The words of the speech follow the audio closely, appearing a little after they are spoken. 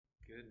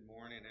Good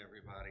morning,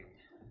 everybody.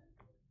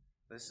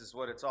 This is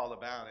what it's all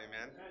about,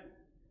 amen?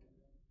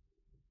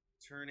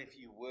 Turn, if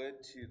you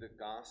would, to the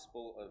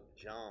Gospel of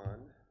John.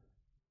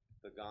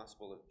 The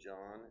Gospel of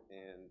John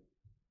in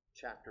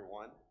chapter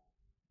 1.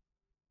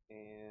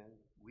 And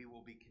we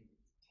will be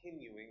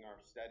continuing our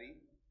study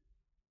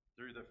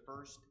through the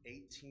first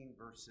 18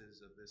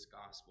 verses of this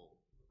Gospel.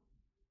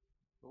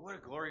 But what a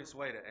glorious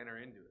way to enter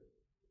into it.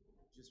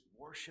 Just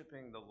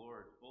worshiping the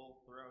Lord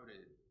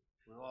full-throated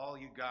with all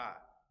you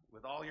got,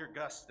 with all your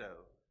gusto,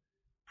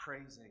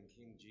 praising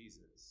King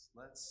Jesus.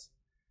 Let's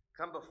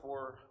come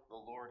before the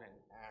Lord and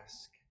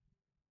ask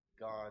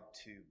God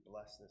to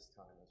bless this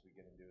time as we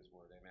get into His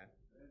Word. Amen.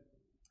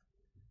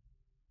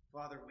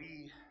 Father,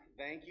 we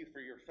thank you for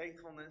your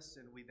faithfulness,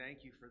 and we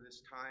thank you for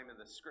this time in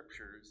the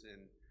Scriptures.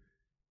 And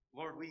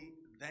Lord, we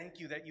thank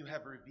you that you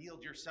have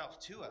revealed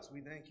yourself to us.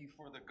 We thank you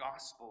for the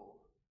Gospel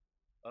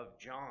of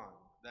John,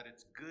 that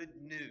it's good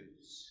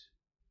news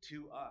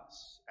to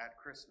us at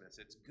Christmas.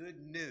 It's good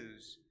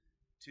news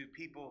to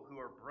people who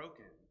are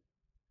broken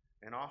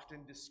and often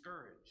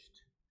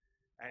discouraged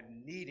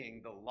and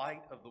needing the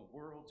light of the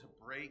world to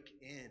break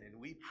in. And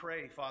we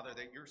pray, Father,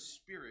 that your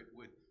Spirit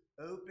would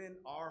open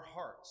our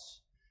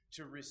hearts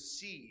to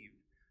receive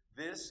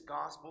this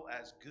gospel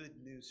as good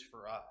news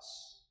for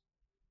us.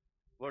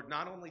 Lord,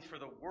 not only for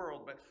the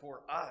world, but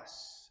for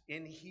us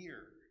in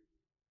here.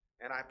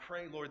 And I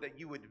pray, Lord, that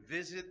you would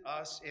visit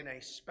us in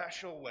a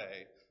special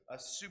way, a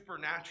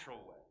supernatural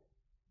way,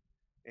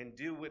 and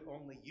do what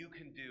only you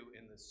can do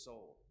in the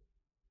soul.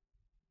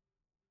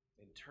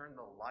 And turn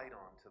the light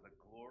on to the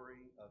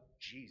glory of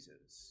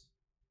Jesus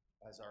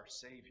as our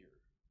Savior,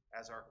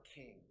 as our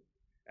King,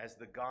 as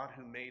the God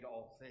who made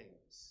all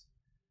things,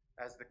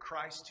 as the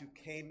Christ who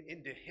came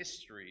into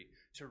history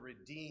to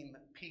redeem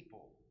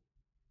people,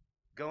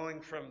 going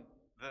from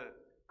the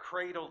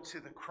cradle to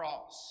the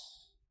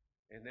cross,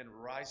 and then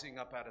rising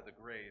up out of the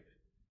grave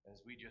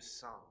as we just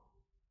sung.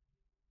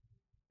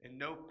 And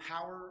no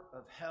power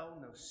of hell,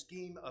 no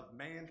scheme of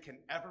man can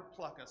ever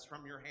pluck us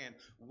from your hand.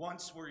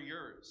 Once we're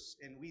yours.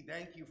 And we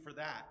thank you for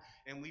that.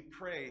 And we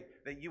pray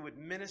that you would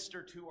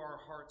minister to our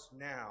hearts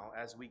now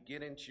as we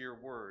get into your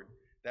word,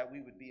 that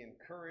we would be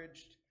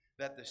encouraged,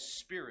 that the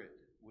Spirit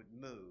would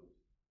move,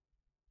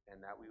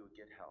 and that we would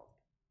get help.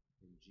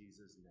 In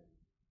Jesus'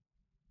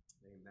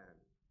 name, amen.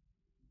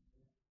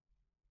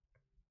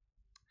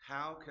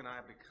 How can I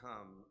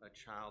become a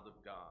child of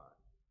God?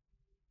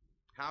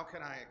 How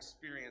can I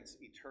experience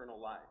eternal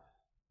life?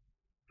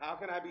 How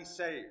can I be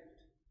saved?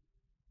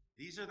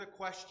 These are the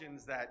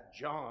questions that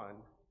John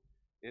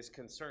is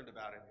concerned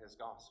about in his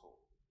gospel.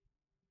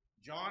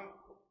 John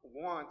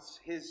wants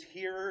his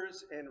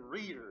hearers and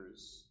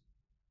readers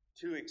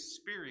to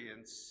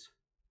experience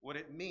what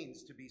it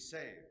means to be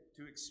saved,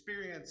 to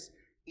experience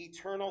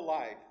eternal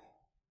life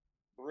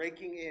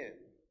breaking in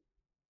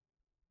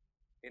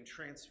and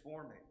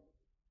transforming.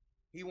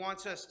 He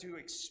wants us to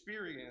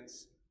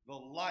experience the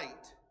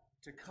light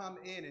to come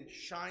in and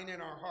shine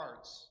in our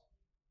hearts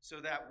so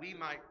that we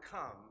might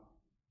come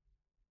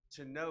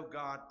to know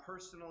God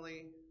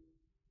personally,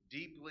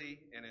 deeply,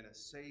 and in a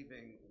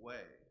saving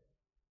way.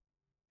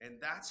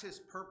 And that's his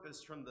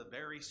purpose from the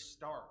very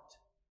start.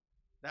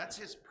 That's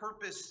his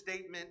purpose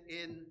statement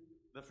in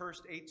the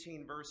first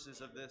 18 verses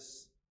of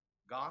this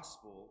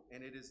gospel,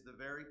 and it is the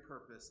very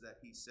purpose that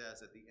he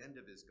says at the end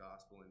of his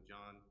gospel in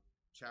John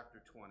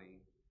chapter 20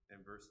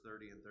 and verse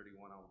 30 and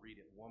 31. I'll read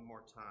it one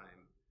more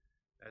time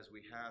as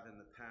we have in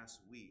the past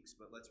weeks,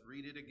 but let's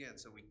read it again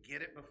so we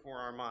get it before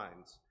our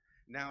minds.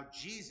 Now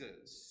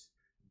Jesus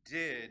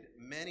did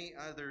many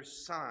other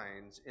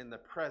signs in the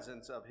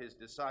presence of his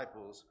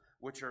disciples,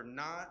 which are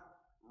not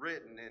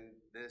written in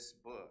this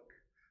book,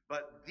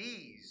 but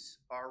these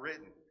are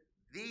written.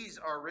 These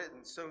are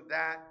written so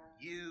that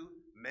you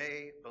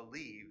may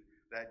believe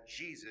that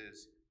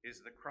Jesus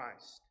is the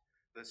Christ,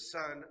 the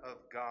Son of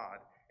God,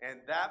 and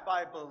that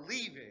by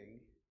believing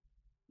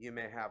you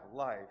may have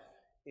life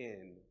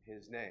in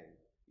his name.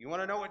 You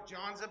want to know what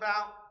John's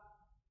about?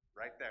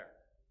 Right there.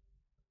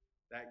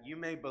 That you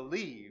may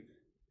believe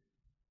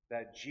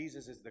that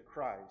Jesus is the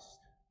Christ,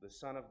 the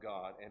Son of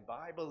God, and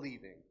by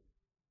believing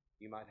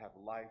you might have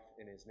life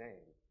in his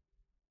name.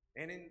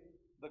 And in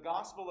the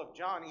Gospel of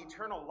John,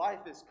 eternal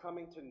life is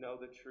coming to know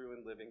the true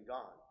and living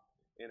God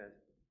in a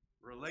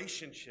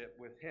relationship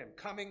with him,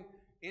 coming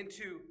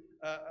into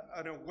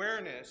an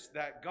awareness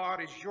that God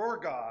is your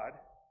God,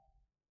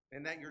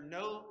 and that you're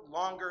no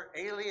longer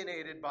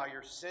alienated by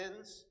your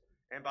sins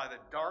and by the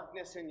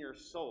darkness in your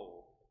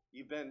soul.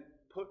 You've been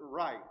put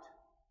right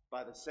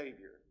by the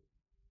Savior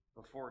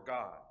before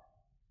God.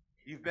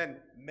 You've been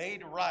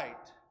made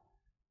right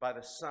by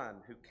the Son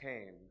who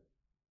came,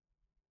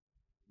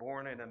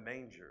 born in a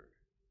manger,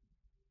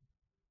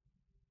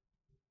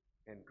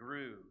 and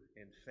grew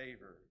in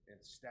favor and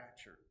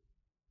stature,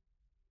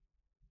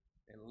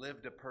 and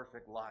lived a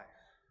perfect life,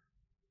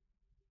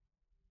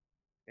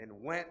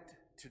 and went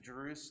to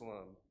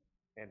Jerusalem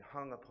and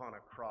hung upon a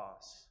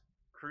cross,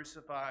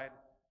 crucified,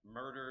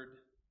 murdered,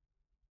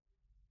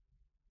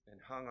 and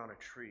hung on a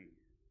tree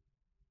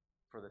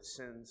for the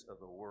sins of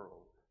the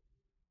world.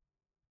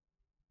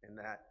 and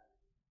that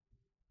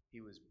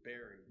he was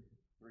buried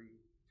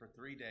for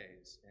 3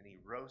 days, and he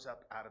rose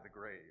up out of the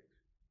grave.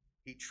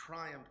 He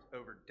triumphed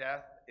over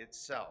death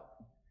itself,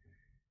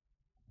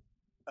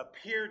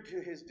 appeared to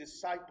his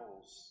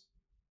disciples,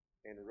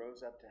 and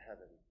rose up to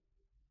heaven.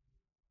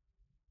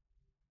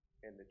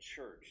 And the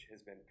church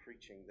has been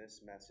preaching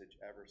this message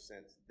ever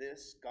since.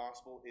 This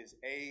gospel is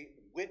a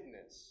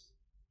witness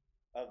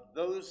of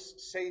those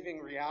saving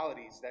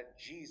realities that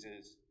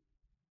Jesus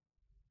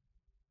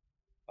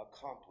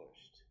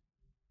accomplished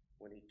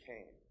when he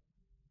came.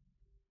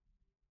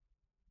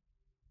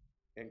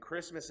 And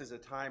Christmas is a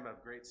time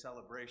of great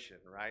celebration,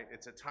 right?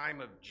 It's a time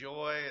of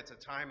joy. It's a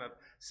time of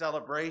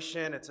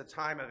celebration. It's a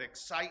time of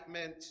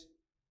excitement.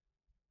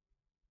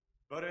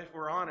 But if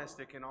we're honest,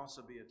 it can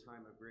also be a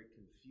time of great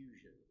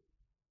confusion.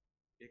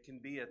 It can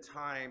be a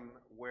time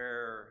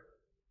where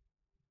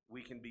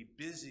we can be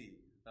busy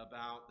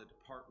about the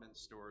department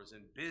stores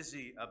and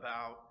busy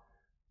about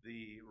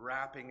the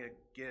wrapping of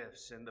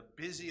gifts and the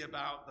busy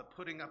about the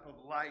putting up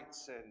of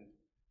lights, and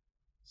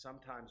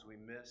sometimes we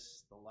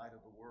miss the light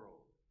of the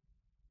world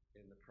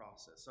in the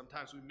process.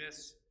 Sometimes we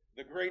miss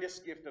the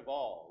greatest gift of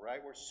all,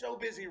 right? We're so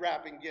busy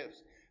wrapping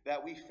gifts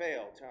that we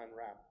fail to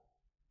unwrap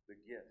the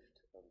gift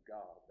of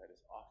God that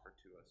is offered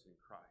to us in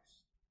Christ.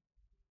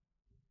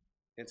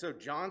 And so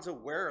John's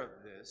aware of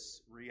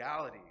this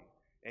reality,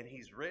 and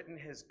he's written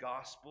his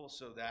gospel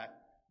so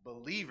that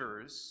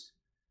believers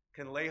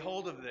can lay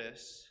hold of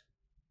this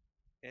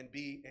and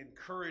be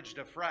encouraged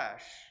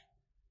afresh.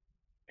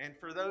 And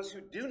for those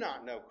who do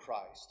not know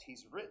Christ,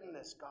 he's written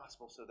this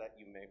gospel so that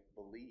you may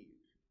believe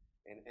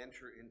and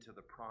enter into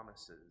the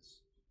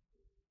promises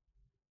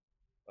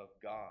of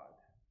God.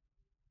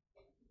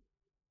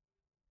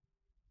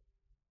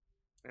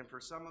 And for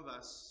some of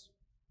us,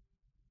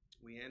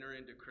 we enter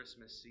into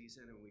Christmas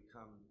season and we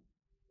come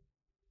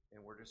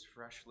and we're just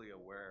freshly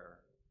aware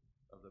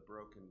of the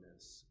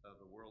brokenness of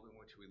the world in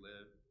which we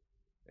live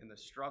and the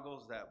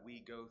struggles that we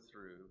go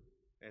through.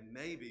 And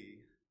maybe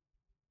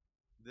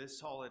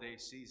this holiday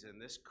season,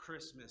 this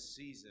Christmas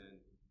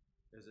season,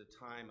 is a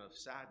time of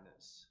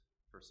sadness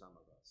for some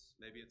of us.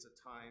 Maybe it's a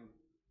time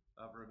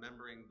of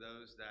remembering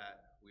those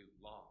that we've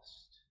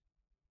lost.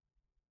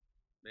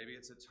 Maybe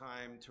it's a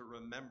time to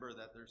remember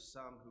that there's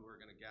some who are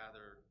going to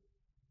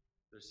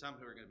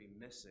be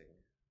missing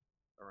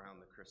around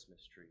the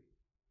Christmas tree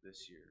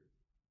this year.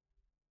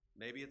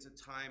 Maybe it's a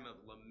time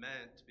of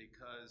lament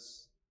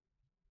because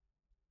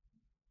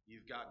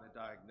you've gotten a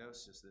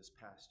diagnosis this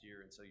past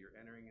year, and so you're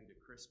entering into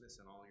Christmas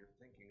and all you're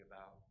thinking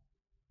about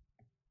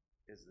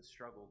is the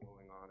struggle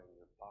going on in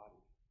your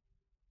body.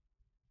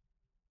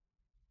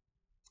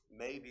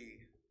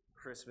 Maybe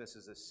Christmas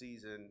is a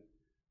season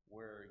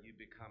where you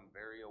become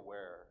very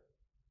aware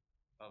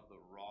of the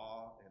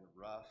raw and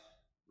rough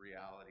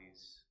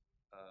realities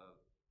of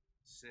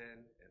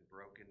sin and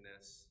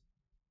brokenness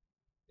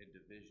and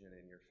division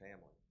in your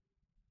family.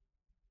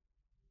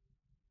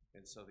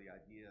 And so the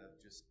idea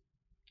of just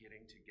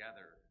getting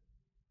together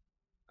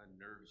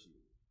unnerves you.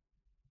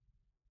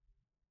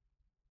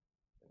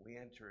 And we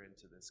enter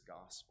into this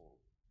gospel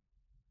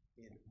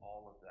in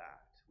all of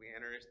that. We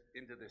enter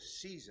into this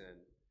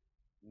season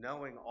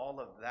knowing all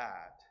of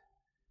that,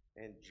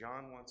 and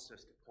John wants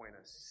us to point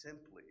us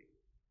simply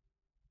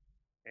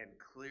and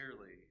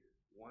clearly,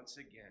 once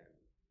again,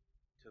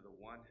 to the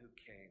one who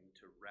came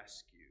to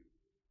rescue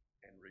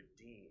and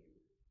redeem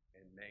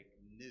and make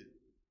new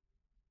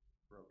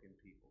broken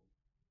people,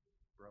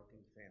 broken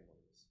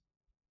families,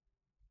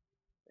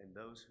 and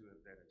those who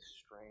have been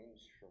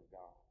estranged from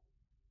God.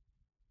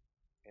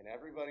 And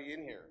everybody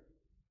in here,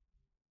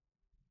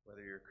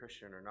 whether you're a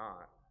Christian or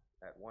not,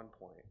 at one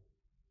point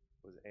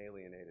was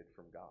alienated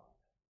from God.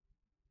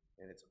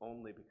 And it's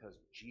only because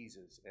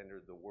Jesus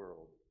entered the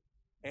world,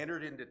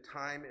 entered into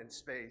time and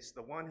space,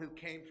 the one who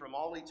came from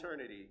all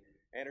eternity,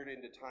 entered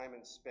into time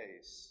and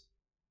space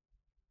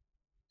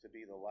to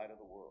be the light of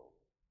the world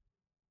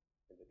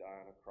and to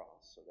die on a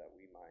cross so that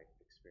we might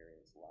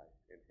experience life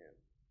in him.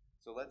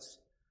 So let's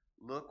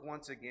look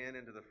once again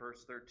into the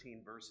first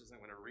 13 verses. I'm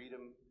going to read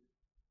them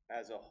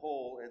as a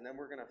whole, and then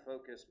we're going to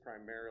focus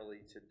primarily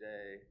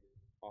today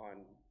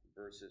on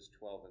verses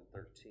 12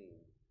 and 13.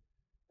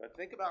 But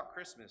think about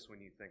Christmas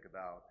when you think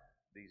about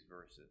these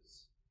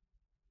verses.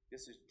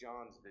 This is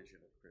John's vision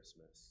of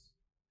Christmas.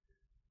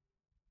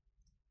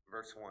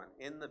 Verse 1,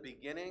 in the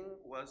beginning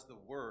was the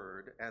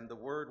Word, and the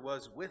Word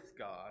was with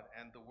God,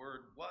 and the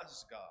Word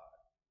was God.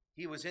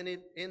 He was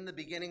in the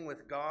beginning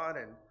with God,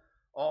 and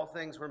all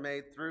things were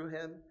made through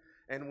him,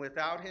 and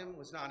without him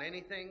was not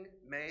anything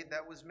made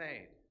that was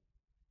made.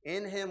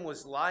 In him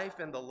was life,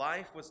 and the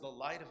life was the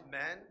light of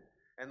men,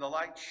 and the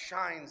light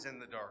shines in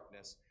the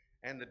darkness,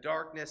 and the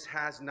darkness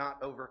has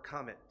not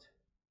overcome it.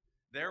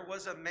 There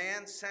was a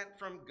man sent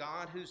from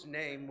God whose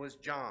name was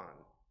John.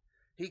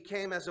 He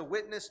came as a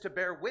witness to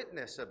bear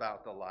witness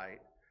about the light,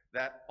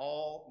 that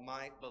all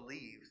might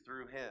believe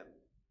through him.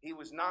 He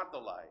was not the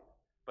light,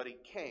 but he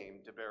came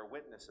to bear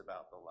witness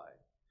about the light.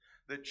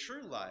 The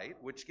true light,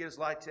 which gives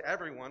light to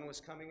everyone,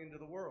 was coming into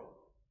the world.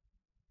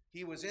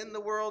 He was in the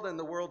world, and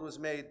the world was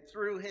made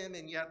through him,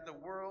 and yet the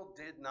world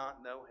did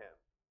not know him.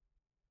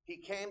 He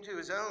came to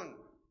his own,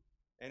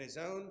 and his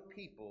own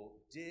people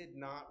did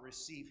not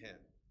receive him.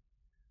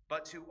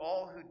 But to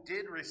all who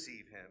did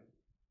receive him,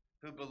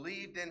 who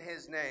believed in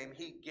his name,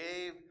 he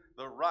gave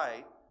the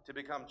right to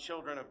become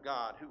children of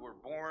God, who were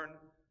born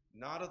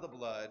not of the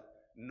blood,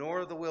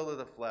 nor of the will of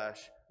the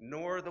flesh,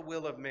 nor the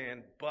will of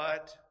man,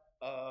 but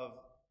of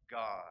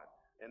God.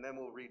 And then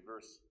we'll read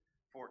verse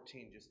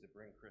 14 just to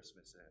bring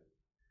Christmas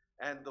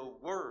in. And the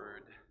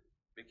Word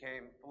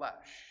became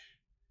flesh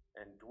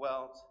and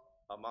dwelt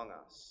among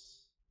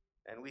us.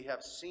 And we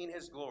have seen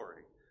his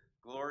glory,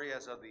 glory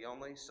as of the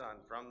only Son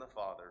from the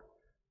Father,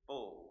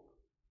 full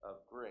of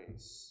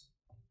grace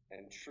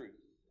and truth.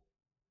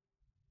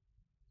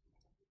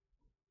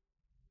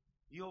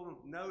 You'll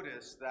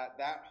notice that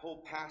that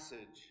whole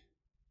passage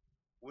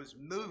was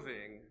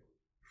moving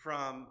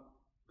from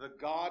the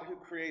God who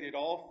created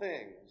all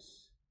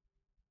things,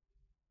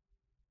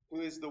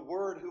 who is the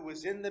Word who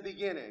was in the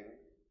beginning,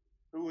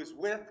 who was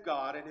with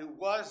God and who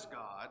was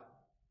God,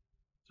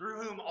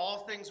 through whom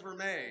all things were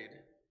made,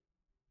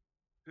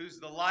 who's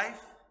the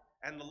life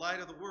and the light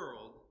of the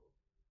world,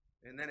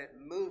 and then it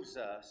moves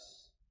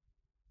us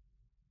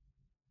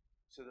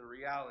to the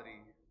reality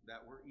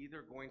that we're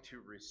either going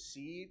to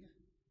receive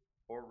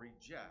or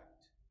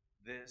reject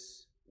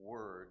this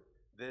word,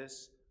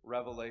 this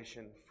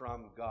revelation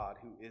from God,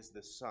 who is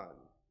the Son,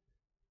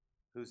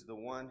 who's the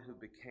one who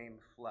became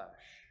flesh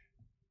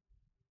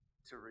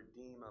to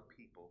redeem a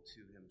people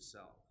to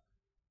himself.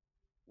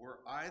 We're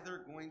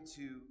either going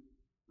to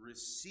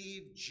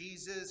receive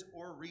Jesus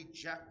or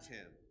reject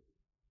him.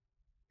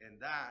 And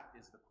that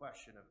is the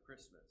question of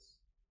Christmas.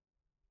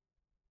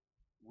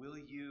 Will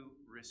you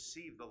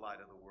receive the light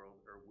of the world,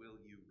 or will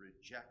you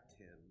reject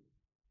him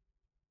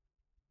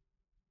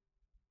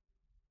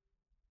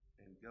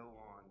and go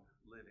on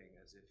living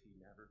as if he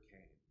never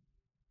came?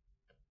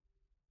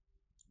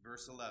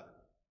 Verse 11,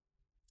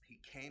 he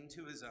came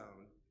to his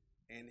own,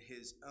 and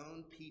his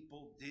own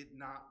people did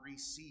not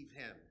receive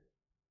him.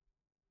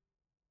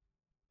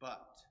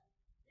 But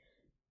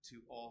to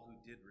all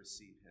who did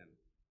receive him,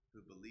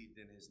 who believed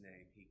in his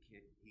name, he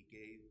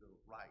gave the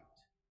right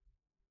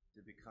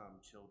to become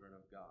children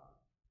of God.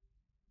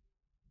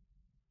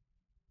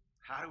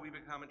 How do we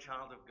become a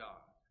child of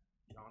God?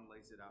 John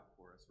lays it out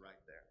for us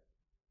right there.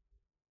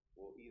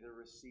 We'll either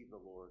receive the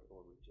Lord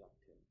or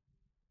reject him.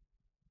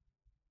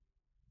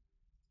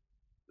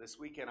 This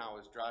weekend I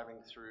was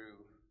driving through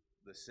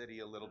the city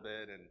a little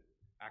bit and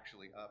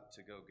actually up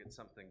to go get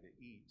something to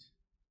eat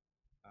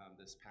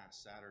this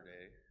past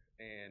Saturday,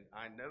 and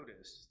I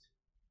noticed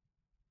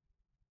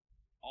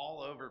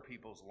all over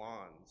people's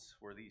lawns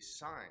were these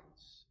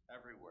signs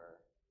everywhere,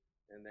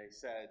 and they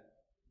said,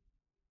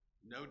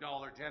 "No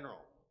Dollar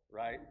General,"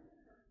 right?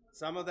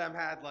 Some of them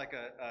had like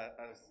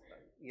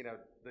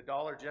the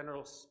Dollar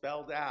General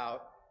spelled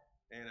out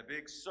in a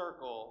big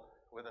circle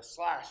with a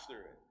slash through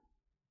it,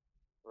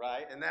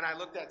 right? And then I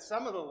looked at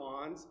some of the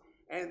lawns,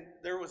 and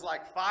there was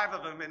like 5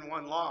 of them in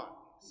one lawn.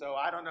 So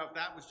I don't know if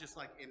that was just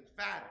like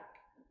emphatic.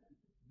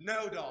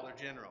 No Dollar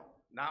General,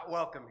 not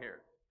welcome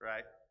here,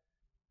 right?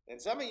 And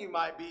some of you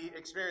might be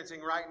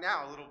experiencing right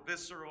now a little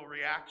visceral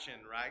reaction,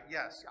 right?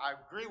 Yes, I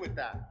agree with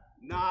that.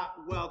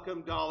 Not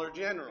welcome Dollar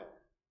General.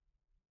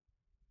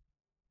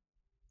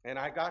 And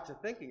I got to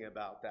thinking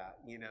about that,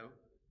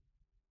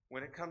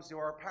 when it comes to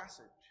our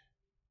passage.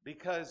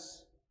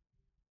 Because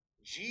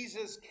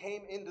Jesus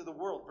came into the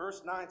world.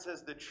 Verse 9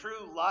 says, the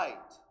true light,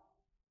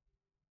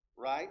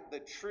 right? The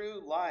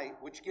true light,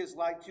 which gives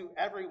light to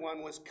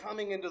everyone, was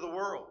coming into the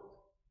world.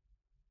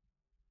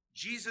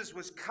 Jesus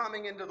was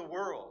coming into the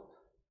world.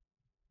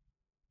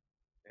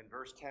 And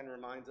verse 10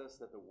 reminds us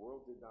that the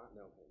world did not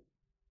know him,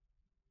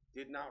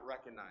 did not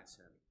recognize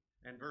him.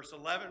 And verse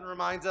 11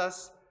 reminds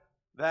us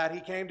that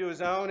he came to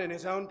his own, and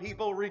his own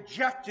people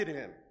rejected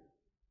him.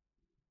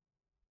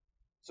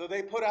 So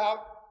they put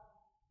out,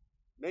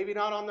 maybe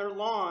not on their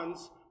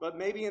lawns, but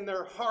maybe in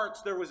their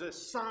hearts, there was a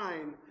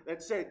sign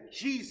that said,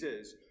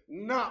 Jesus,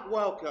 not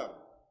welcome.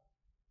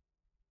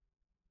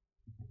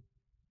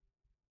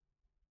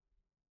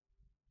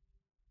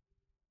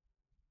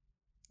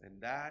 And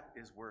that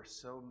is where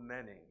so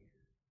many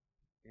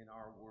in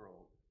our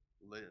world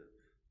live.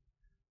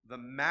 The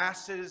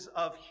masses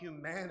of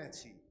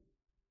humanity,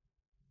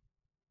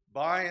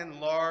 by and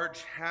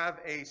large, have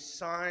a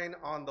sign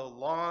on the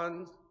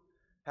lawn,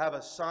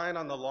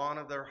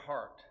 of their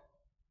heart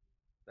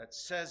that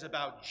says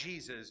about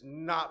Jesus,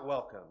 not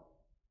welcome.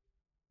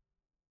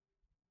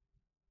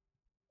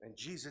 And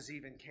Jesus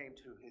even came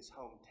to his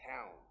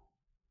hometown,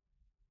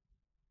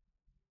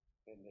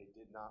 and they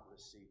did not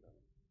receive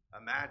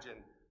him. Imagine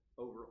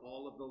over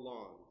all of the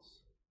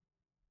lawns,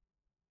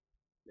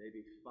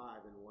 maybe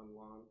 5 in one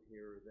lawn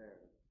here or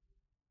there,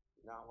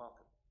 not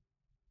welcome.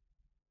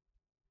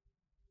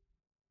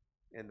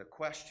 And the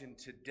question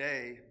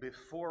today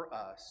before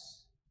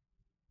us,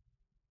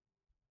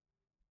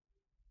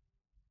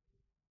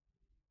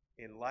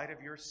 in light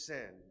of your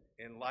sin,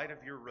 in light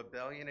of your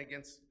rebellion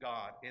against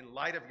God, in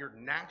light of your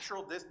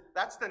natural,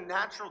 that's the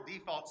natural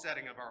default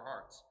setting of our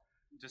hearts,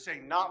 to say,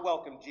 not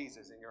welcome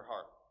Jesus in your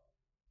heart.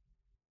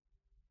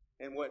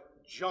 And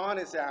what John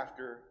is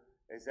after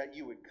is that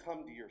you would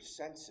come to your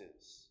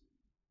senses,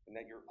 and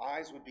that your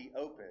eyes would be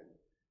open,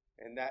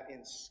 and that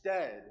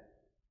instead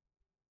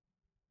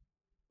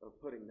of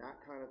putting that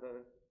kind of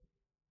a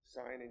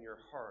sign in your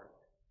heart,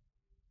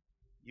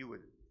 you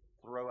would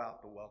throw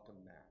out the welcome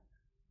mat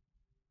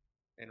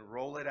and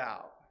roll it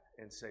out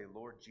and say,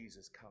 Lord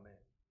Jesus, come in.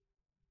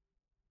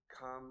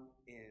 Come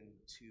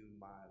into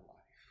my life.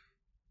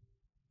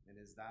 And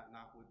is that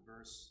not what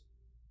verse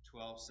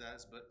 12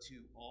 says? But to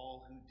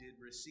all who did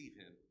receive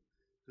him,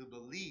 who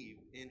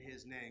believed in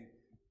his name,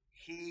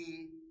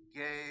 he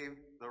gave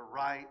the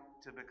right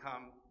to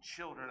become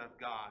children of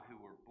God, who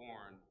were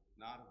born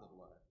not of the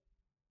blood,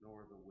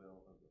 nor the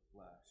will of the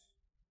flesh,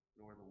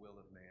 nor the will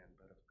of man,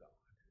 but of God.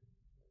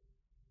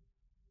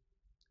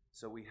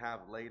 So we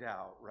have laid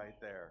out right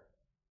there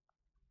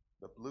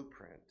the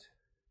blueprint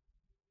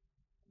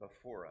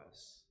before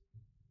us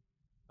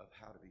of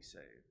how to be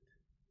saved,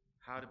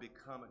 how to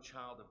become a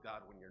child of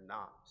God when you're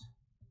not.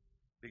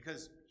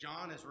 Because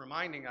John is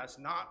reminding us,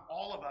 not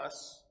all of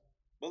us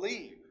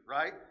believe,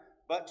 right?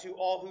 But to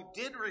all who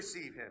did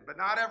receive him. But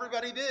not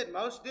everybody did.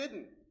 Most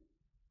didn't.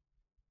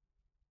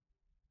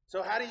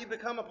 So how do you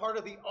become a part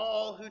of the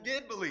all who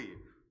did believe?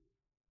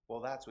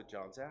 Well, that's what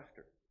John's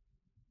after.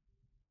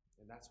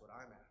 And that's what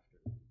I'm after.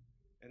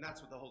 And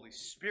that's what the Holy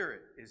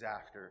Spirit is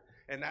after.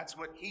 And that's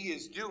what he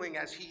is doing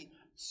as he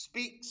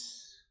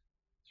speaks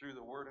through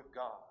the Word of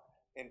God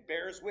and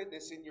bears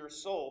witness in your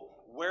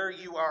soul where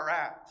you are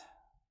at.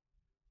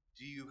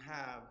 Do you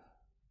have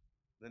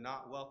the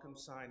not welcome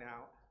sign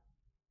out?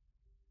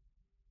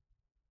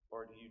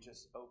 Or do you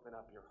just open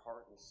up your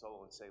heart and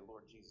soul and say,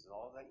 Lord Jesus,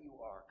 all that you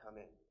are, come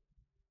in.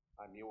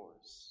 I'm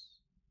yours.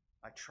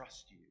 I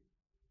trust you.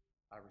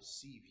 I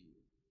receive you.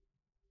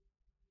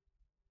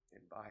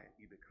 And by it,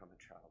 you become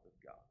a child of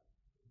God.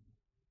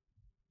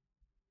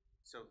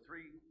 So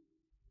 3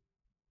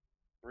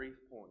 brief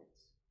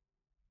points.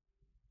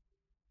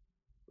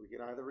 We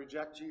can either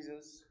reject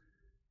Jesus,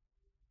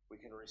 we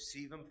can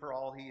receive him for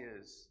all he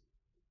is,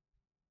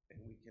 and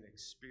we can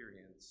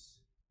experience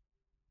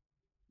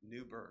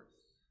new birth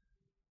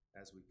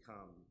as we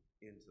come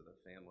into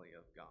the family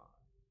of God.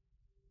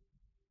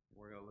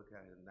 We're going to look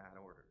at it in that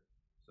order.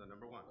 So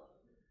number 1.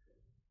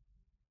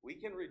 We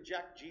can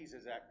reject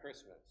Jesus at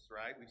Christmas,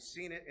 right? We've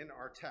seen it in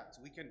our text.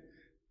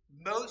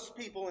 Most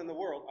people in the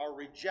world are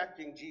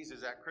rejecting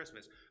Jesus at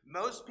Christmas.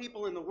 Most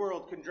people in the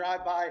world can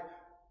drive by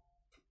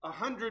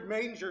 100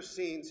 manger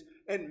scenes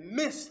and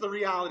miss the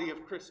reality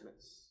of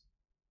Christmas.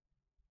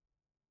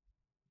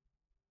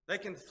 They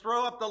can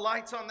throw up the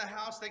lights on the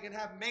house. They can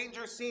have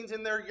manger scenes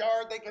in their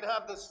yard. They can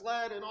have the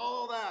sled and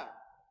all that,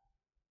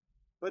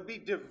 but be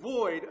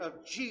devoid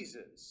of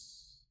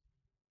Jesus.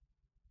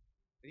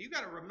 And you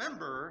got to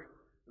remember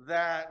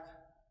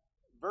that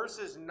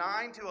verses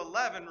 9 to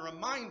 11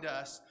 remind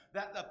us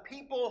that the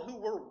people who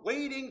were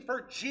waiting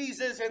for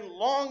Jesus and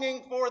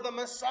longing for the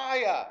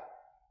Messiah,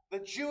 the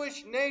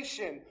Jewish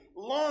nation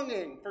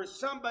longing for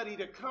somebody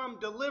to come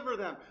deliver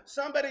them,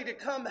 somebody to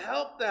come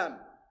help them,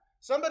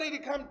 somebody to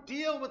come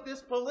deal with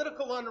this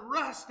political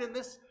unrest and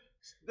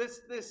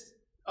this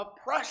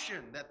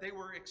oppression that they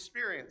were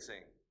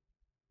experiencing.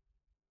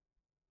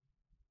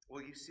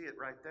 Well, you see it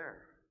right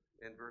there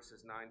in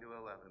verses 9 to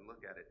 11.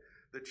 Look at it.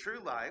 The true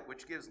light,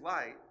 which gives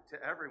light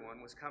to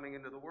everyone, was coming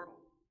into the world.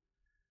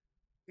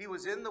 He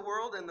was in the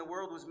world, and the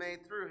world was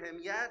made through him,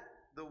 yet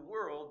the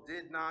world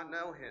did not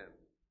know him.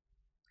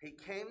 He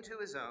came to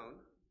his own,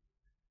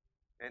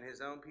 and his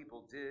own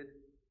people did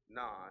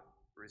not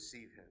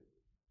receive him.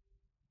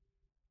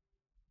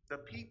 The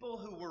people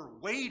who were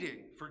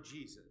waiting for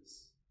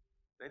Jesus,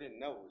 they didn't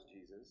know it was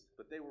Jesus,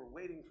 but they were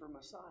waiting for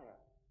Messiah,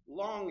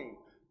 longing.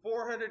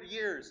 400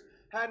 years,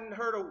 hadn't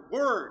heard a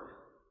word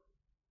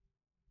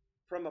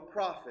from a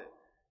prophet.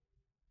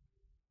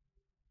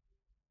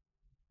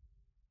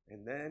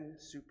 And then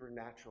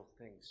supernatural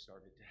things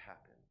started to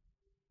happen.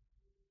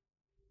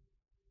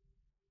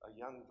 A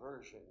young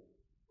virgin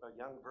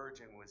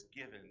was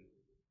given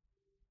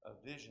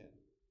a vision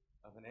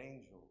of an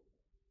angel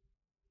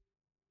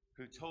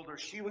who told her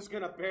she was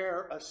going to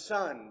bear a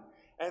son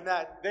and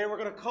that they were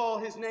going to call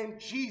his name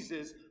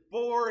Jesus,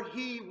 for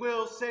he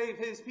will save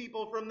his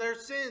people from their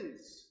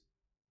sins.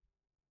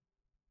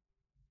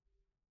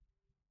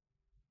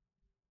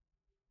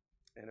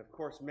 And of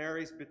course,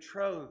 Mary's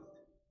betrothed,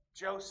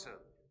 Joseph,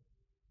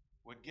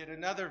 would get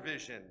another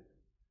vision,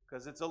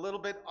 because it's a little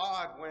bit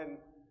odd when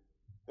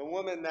the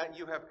woman that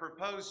you have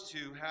proposed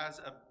to has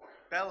a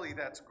belly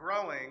that's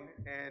growing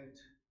and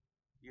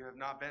you have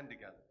not been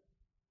together.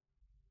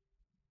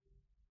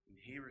 And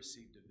he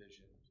received a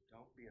vision.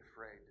 Don't be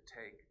afraid to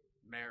take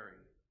Mary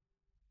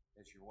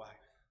as your wife.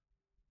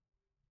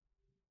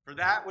 For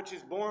that which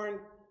is born,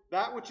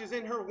 that which is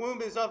in her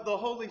womb is of the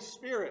Holy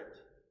Spirit.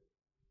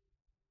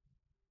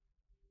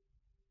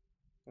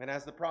 And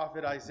as the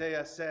prophet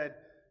Isaiah said,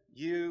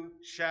 you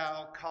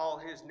shall call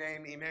his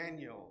name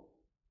Emmanuel,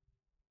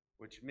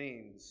 which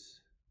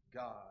means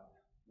God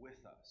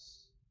with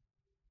us.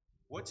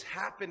 What's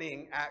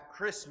happening at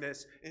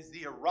Christmas is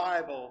the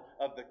arrival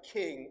of the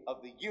King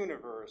of the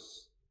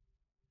universe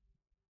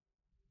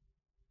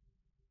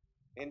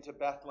into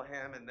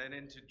Bethlehem and then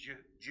into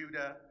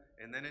Judah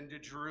and then into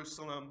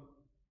Jerusalem.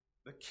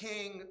 The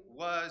King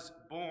was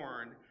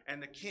born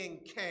and the King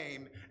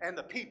came and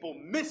the people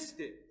missed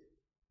it.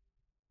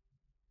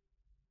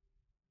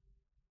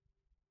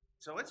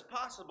 So it's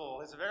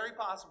very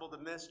possible to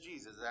miss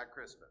Jesus at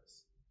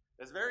Christmas.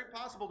 It's very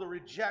possible to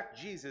reject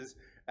Jesus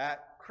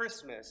at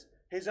Christmas.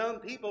 His own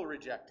people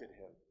rejected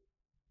him.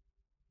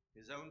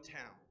 His own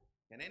town.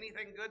 Can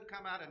anything good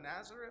come out of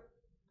Nazareth?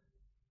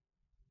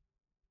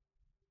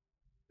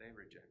 They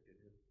rejected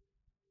him.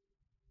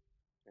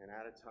 And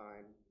at a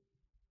time,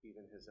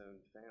 even his own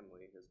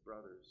family, his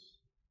brothers,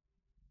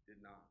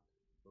 did not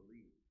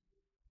believe.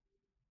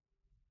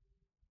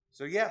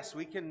 So yes,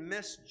 we can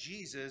miss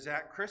Jesus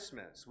at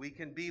Christmas. We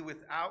can be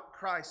without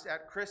Christ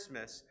at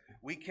Christmas.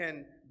 We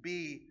can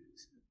be,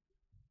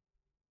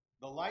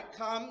 the light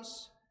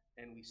comes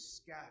and we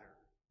scatter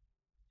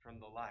from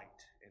the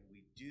light, and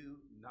we do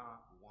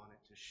not want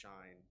it to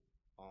shine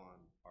on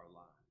our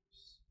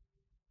lives.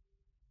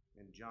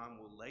 And John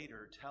will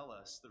later tell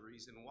us the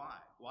reason why.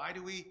 Why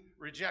do we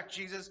reject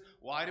Jesus?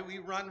 Why do we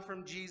run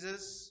from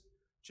Jesus?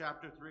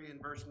 Chapter 3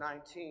 and verse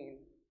 19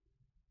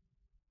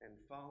 and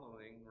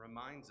following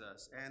reminds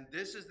us, and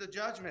this is the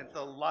judgment.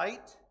 The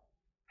light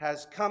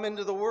has come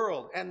into the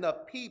world, and the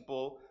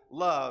people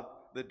loved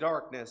the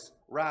darkness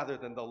rather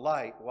than the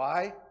light.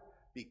 Why?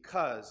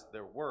 Because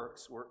their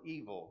works were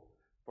evil.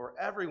 For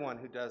everyone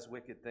who does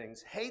wicked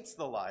things hates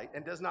the light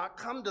and does not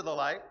come to the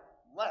light,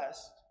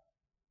 lest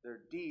their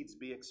deeds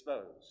be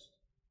exposed.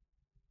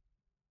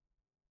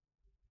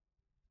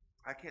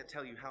 I can't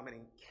tell you how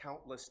many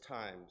countless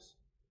times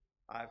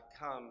I've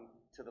come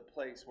to the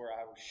place where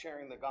I was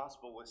sharing the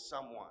gospel with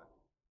someone,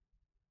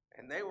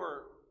 and they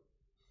were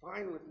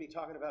fine with me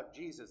talking about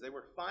Jesus. They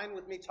were fine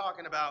with me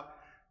talking about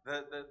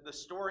the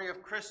story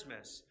of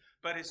Christmas.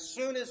 But as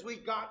soon as we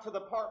got to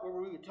the part where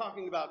we were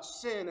talking about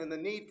sin and the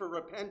need for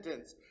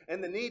repentance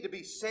and the need to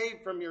be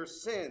saved from your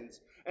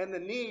sins and the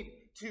need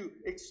to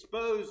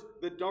expose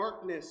the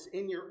darkness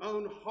in your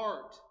own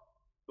heart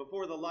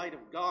before the light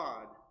of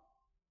God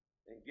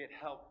and get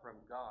help from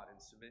God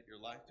and submit your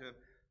life to him,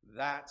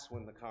 that's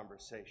when the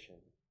conversation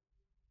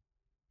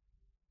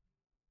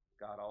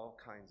got all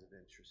kinds of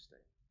interesting.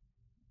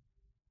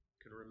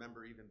 I can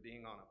remember even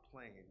being on a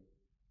plane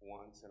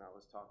once, and I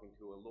was talking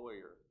to a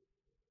lawyer,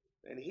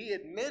 and he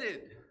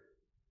admitted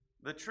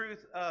the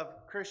truth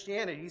of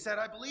Christianity. He said,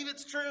 I believe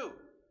it's true.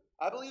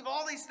 I believe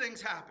all these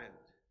things happened.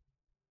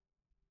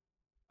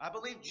 I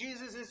believe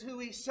Jesus is who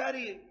he said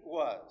he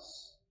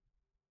was.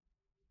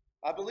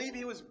 I believe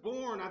he was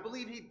born. I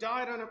believe he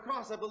died on a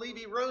cross. I believe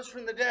he rose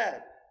from the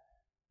dead.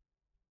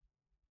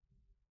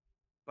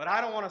 But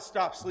I don't want to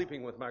stop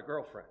sleeping with my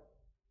girlfriend.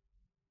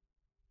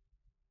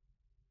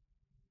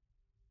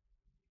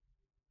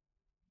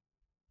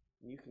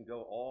 You can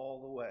go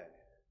all the way,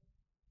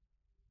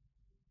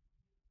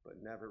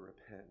 but never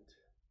repent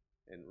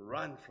and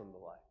run from the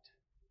light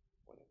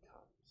when it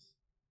comes.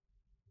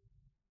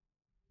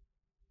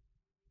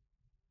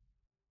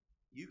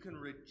 You can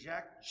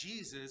reject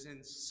Jesus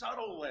in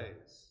subtle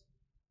ways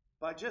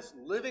by just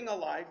living a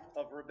life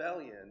of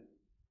rebellion.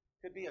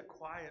 Could be a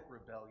quiet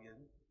rebellion,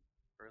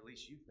 or at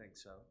least you think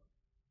so.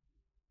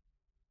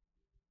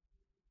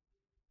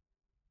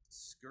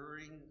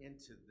 Scurrying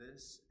into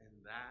this and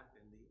that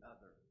and the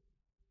other.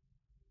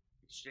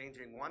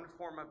 Exchanging one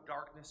form of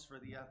darkness for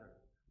the other.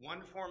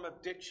 One form of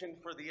addiction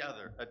for the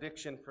other.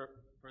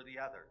 For the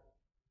other.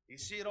 You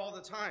see it all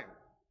the time.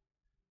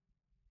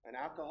 An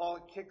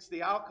alcoholic kicks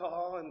the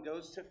alcohol and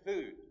goes to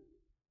food.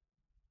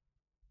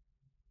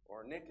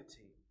 Or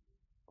nicotine.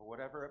 Or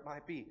whatever it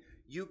might be.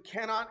 You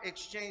cannot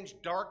exchange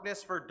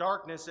darkness for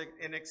darkness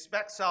and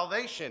expect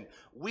salvation.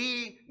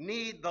 We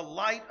need the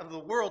light of the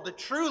world, the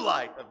true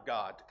light of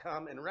God, to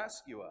come and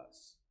rescue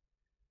us.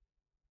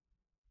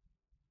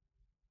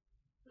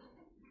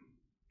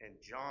 And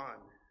John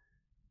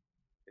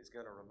is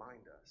going to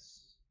remind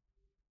us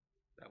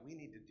that we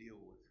need to deal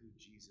with who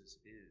Jesus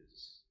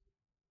is.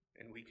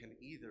 And we can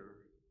either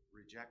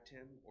reject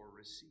him or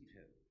receive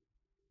him.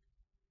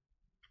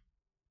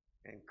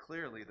 And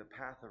clearly the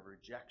path of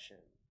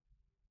rejection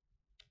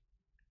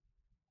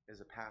is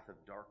a path of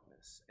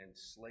darkness and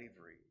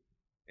slavery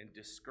and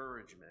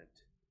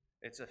discouragement.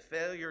 It's a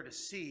failure to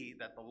see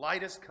that the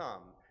light has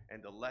come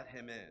and to let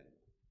him in.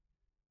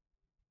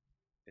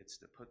 It's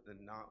to put the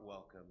not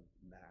welcome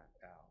mat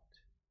out.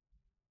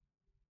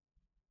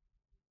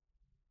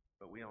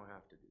 But we don't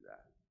have to do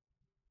that.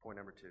 Point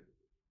number 2.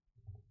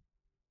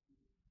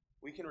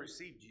 We can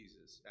receive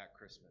Jesus at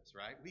Christmas,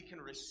 right? We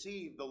can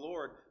receive the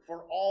Lord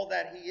for all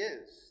that he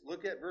is.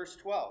 Look at verse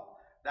 12.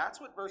 That's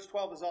what verse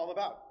 12 is all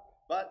about.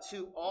 But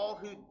to all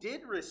who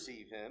did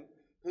receive him,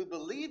 who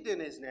believed in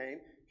his name,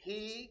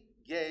 he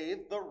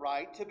gave the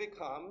right to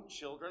become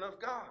children of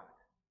God.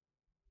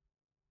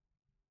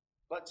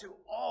 But to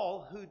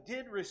all who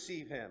did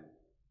receive him.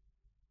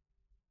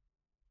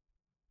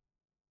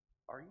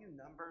 are you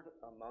numbered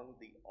among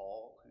the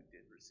all who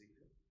did receive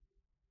him?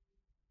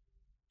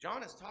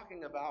 John is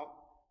talking about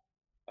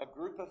a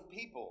group of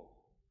people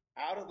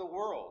out of the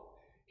world.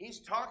 He's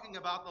talking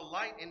about the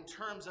light in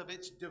terms of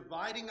its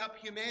dividing up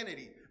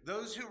humanity.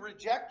 Those who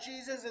reject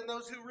Jesus and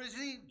those who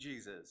receive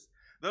Jesus.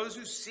 Those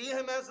who see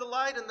him as the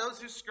light and those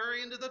who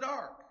scurry into the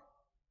dark.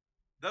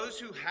 Those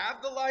who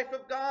have the life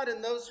of God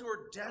and those who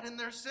are dead in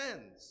their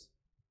sins.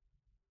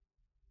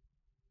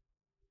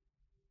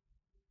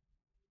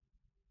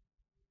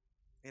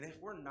 And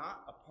if we're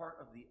not a part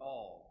of the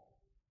all,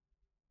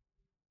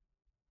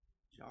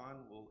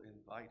 John will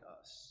invite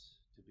us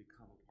to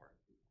become a part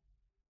of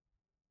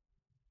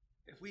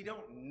it. If we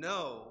don't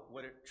know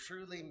what it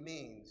truly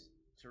means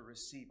to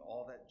receive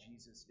all that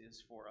Jesus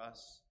is for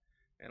us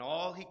and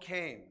all he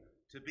came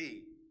to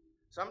be,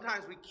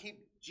 sometimes we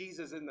keep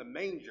Jesus in the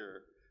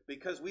manger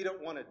because we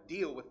don't want to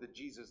deal with the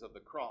Jesus of the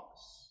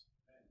cross.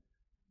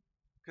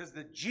 Because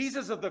the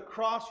Jesus of the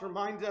cross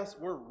reminds us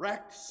we're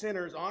wrecked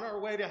sinners on our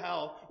way to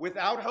hell,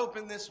 without hope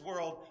in this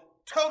world,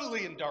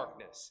 totally in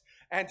darkness.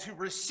 And to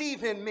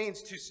receive him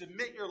means to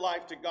submit your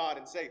life to God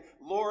and say,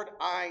 Lord,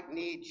 I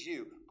need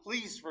you.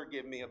 Please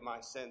forgive me of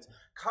my sins.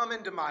 Come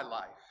into my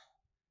life.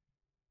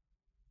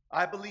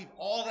 I believe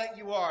all that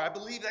you are. I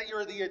believe that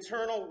you're the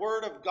eternal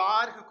Word of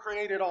God who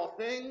created all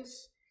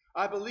things.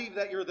 I believe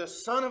that you're the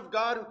Son of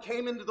God who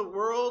came into the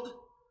world.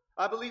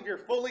 I believe you're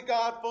fully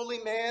God, fully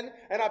man,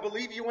 and I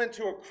believe you went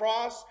to a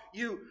cross,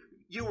 you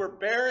were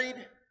buried,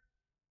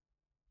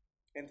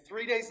 and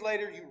 3 days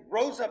later you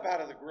rose up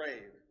out of the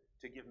grave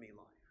to give me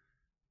life.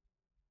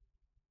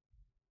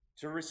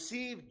 To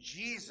receive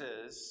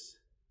Jesus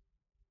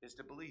is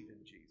to believe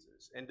in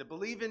Jesus, and to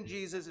believe in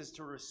Jesus is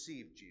to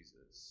receive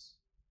Jesus.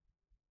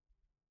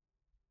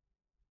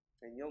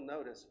 And you'll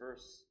notice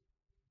verse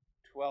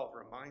 12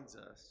 reminds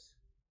us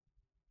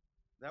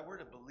that we're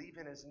to believe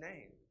in his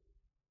name.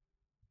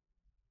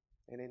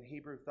 And in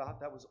Hebrew thought,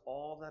 that was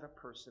all that a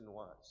person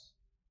was.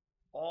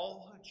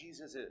 All who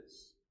Jesus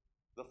is.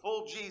 The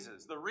full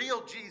Jesus, the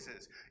real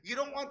Jesus. You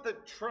don't want the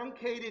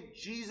truncated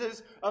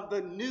Jesus of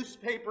the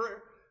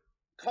newspaper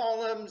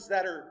columns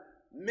that are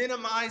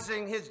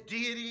minimizing his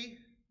deity.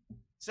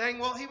 Saying,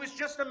 well, he was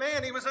just a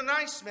man. He was a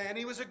nice man.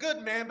 He was a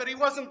good man, but he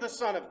wasn't the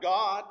Son of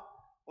God.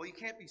 Well, you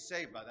can't be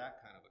saved by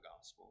that kind of a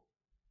gospel.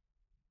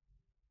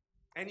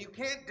 And you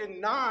can't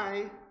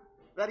deny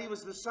that he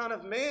was the Son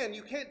of Man.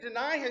 You can't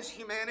deny his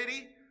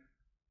humanity.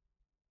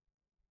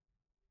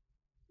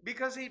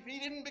 Because if he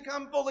didn't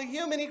become fully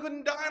human, he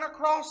couldn't die on a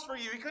cross for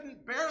you. He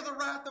couldn't bear the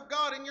wrath of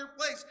God in your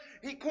place.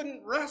 He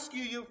couldn't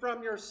rescue you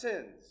from your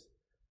sins.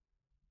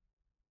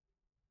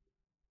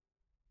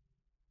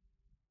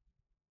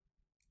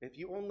 If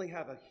you only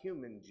have a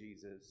human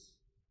Jesus,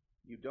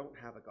 you don't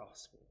have a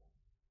gospel.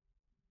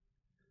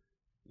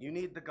 You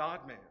need the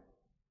God-man.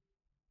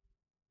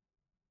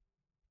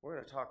 We're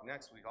going to talk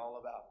next week all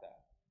about that.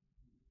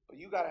 But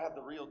you got to have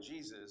the real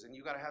Jesus, and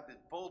you got to have the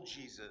full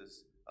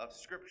Jesus of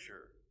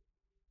Scripture.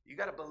 You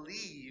got to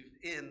believe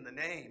in the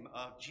name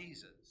of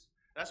Jesus.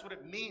 That's what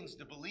it means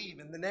to believe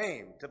in the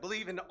name, to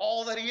believe in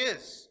all that he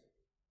is.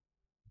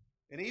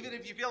 And even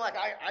if you feel like,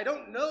 I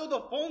don't know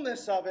the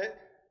fullness of it,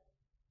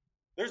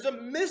 there's a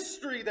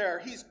mystery there.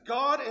 He's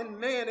God and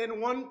man in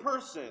one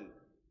person,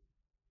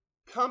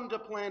 come to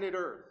planet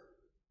Earth.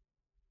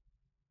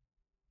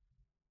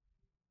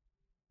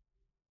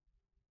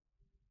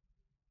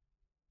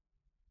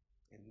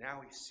 Now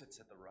he sits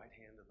at the right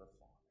hand of the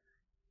Father.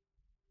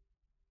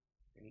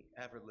 And he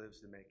ever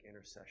lives to make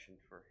intercession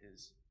for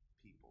his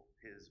people,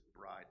 his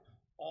bride.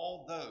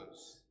 All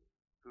those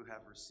who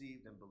have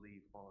received and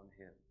believe on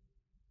him.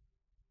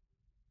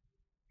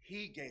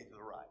 He gave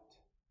the right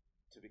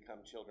to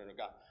become children of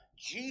God.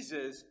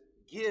 Jesus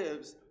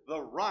gives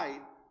the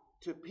right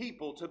to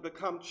people to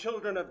become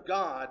children of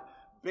God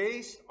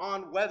based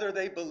on whether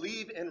they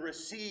believe and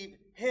receive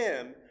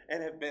him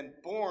and have been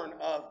born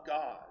of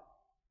God.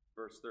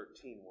 Verse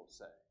 13 will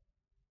say.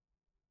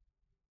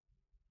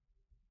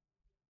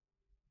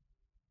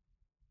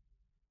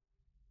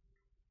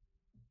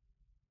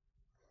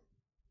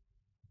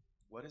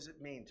 What does it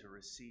mean to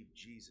receive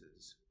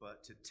Jesus,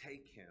 but to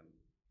take him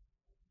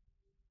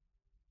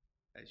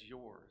as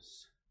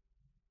yours?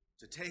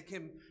 To take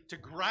him, to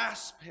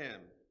grasp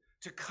him,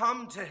 to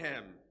come to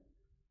him,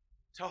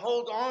 to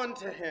hold on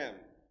to him,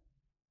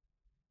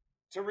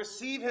 to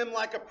receive him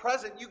like a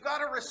present. You got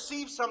to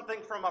receive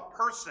something from a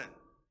person.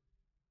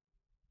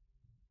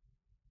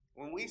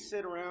 When we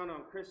sit around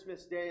on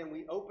Christmas Day and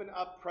we open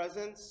up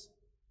presents,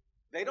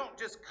 they don't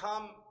just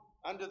come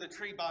under the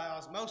tree by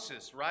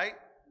osmosis, right?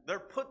 They're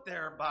put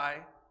there by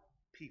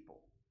people.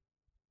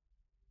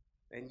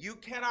 And you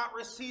cannot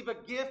receive a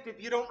gift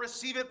if you don't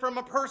receive it from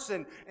a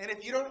person. And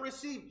if you don't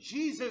receive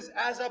Jesus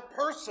as a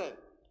person,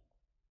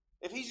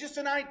 if he's just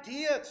an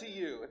idea to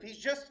you, if he's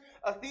just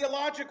a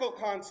theological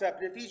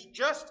concept, if he's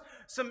just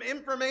some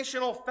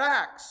informational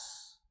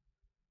facts,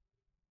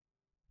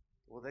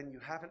 well, then you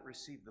haven't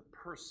received the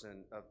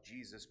person of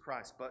Jesus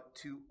Christ. But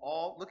to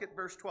all, look at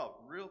verse 12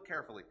 real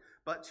carefully.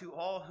 But to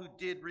all who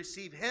did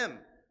receive him.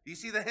 Do you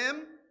see the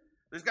him?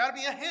 There's got to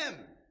be a him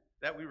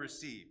that we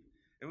receive.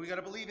 And we got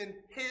to believe in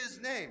his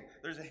name.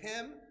 There's a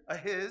him, a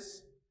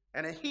his,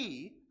 and a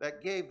he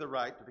that gave the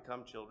right to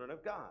become children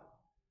of God.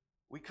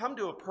 We come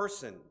to a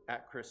person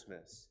at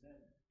Christmas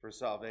for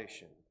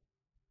salvation.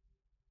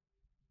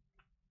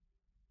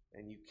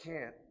 And you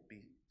can't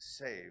be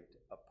saved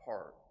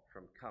apart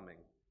from coming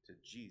to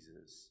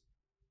Jesus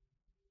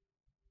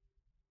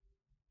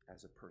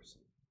as a person.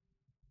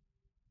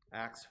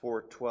 Acts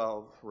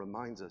 4:12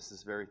 reminds us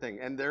this very thing.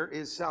 And there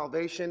is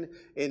salvation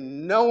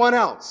in no one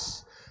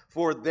else,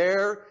 for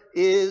there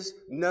is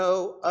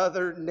no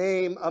other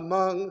name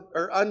among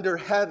or under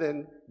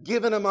heaven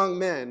given among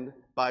men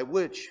by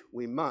which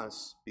we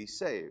must be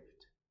saved.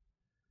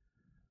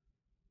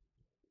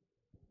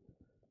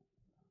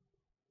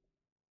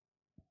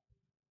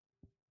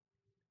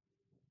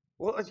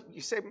 Well,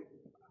 you say,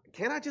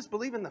 can't I just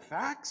believe in the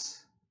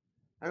facts?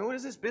 I mean, what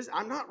is this business?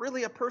 I'm not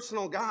really a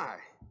personal guy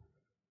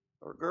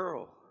or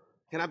girl.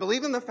 Can I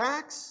believe in the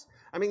facts?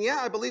 I mean, yeah,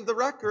 I believe the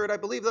record. I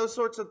believe those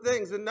sorts of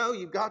things. And no,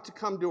 you've got to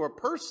come to a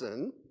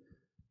person,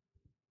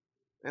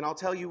 and I'll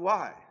tell you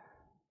why.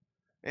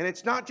 And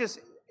it's not just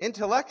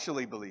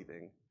intellectually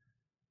believing,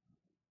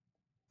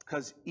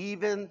 because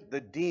even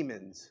the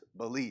demons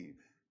believe.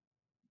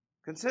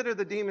 Consider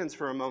the demons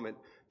for a moment.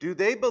 Do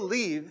they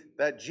believe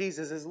that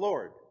Jesus is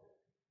Lord?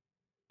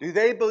 Do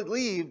they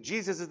believe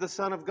Jesus is the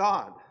Son of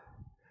God?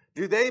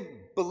 Do they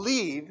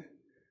believe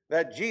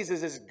that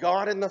Jesus is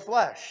God in the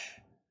flesh?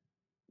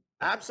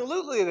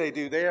 Absolutely they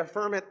do. They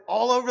affirm it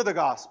all over the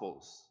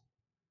Gospels.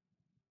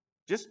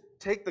 Just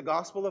take the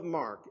Gospel of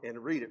Mark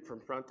and read it from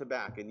front to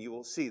back, and you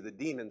will see the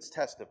demons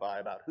testify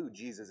about who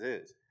Jesus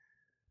is.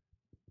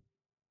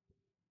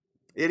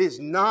 It is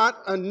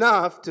not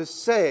enough to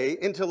say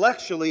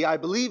intellectually, I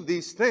believe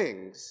these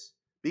things,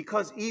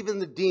 because even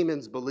the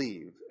demons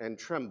believe and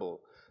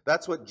tremble.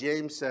 That's what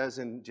James says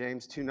in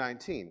James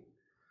 2:19.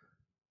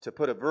 To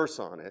put a verse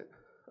on it,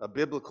 a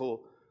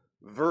biblical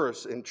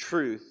verse in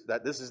truth,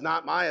 that this is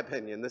not my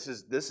opinion, this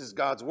is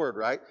God's word,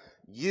 right?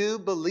 You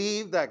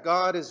believe that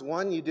God is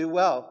one, you do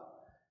well.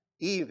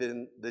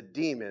 Even the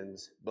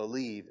demons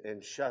believe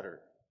and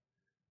shudder.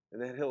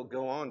 And then he'll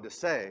go on to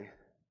say,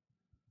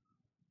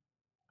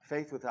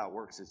 faith without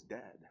works is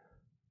dead.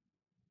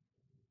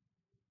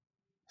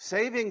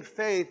 Saving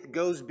faith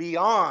goes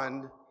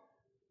beyond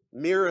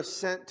mere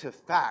assent to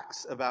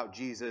facts about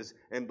Jesus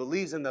and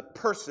believes in the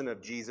person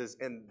of Jesus,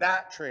 and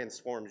that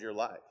transforms your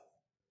life.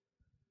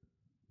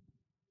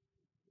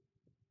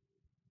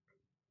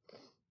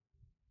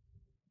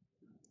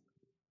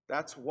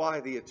 That's why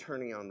the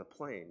attorney on the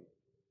plane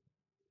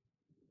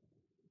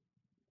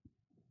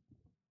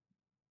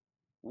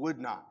would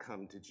not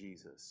come to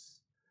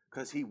Jesus,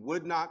 because he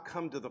would not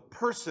come to the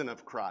person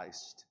of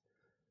Christ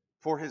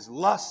for his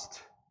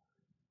lust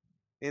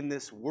in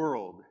this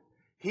world.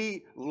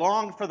 He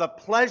longed for the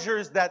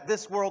pleasures that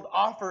this world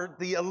offered,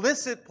 the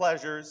illicit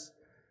pleasures,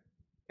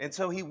 and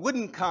so he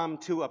wouldn't come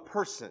to a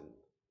person,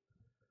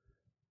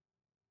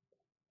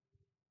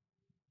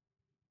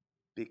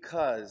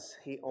 because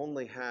he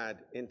only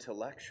had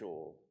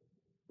intellectual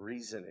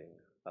reasoning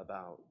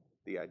about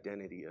the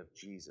identity of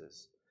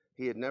Jesus.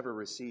 He had never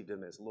received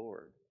him as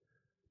Lord.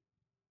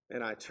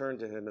 And I turned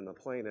to him in the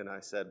plane and I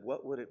said,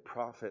 what would it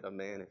profit a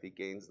man if he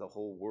gains the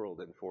whole world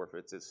and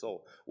forfeits his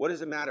soul? What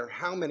does it matter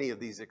how many of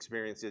these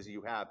experiences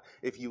you have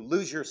if you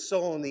lose your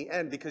soul in the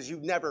end because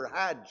you've never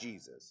had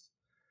Jesus?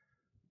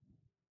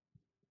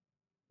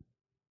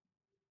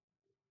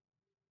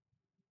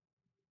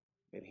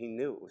 And he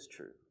knew it was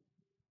true.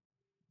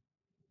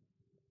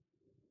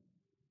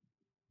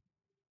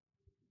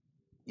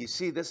 You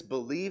see, this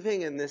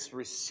believing and this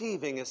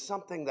receiving is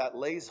something that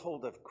lays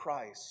hold of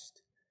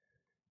Christ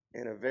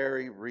in a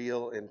very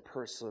real and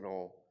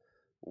personal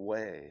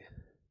way.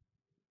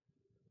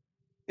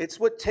 It's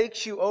what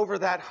takes you over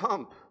that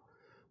hump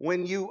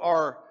when you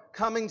are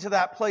coming to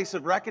that place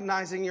of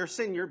recognizing your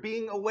sin. You're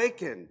being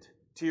awakened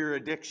to your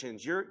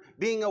addictions. You're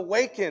being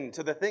awakened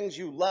to the things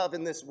you love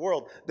in this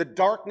world, the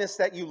darkness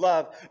that you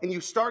love, and you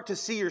start to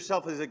see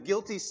yourself as a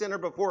guilty sinner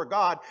before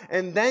God,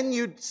 and then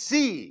you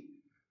see,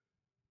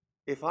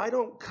 if I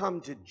don't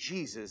come to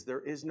Jesus, there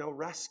is no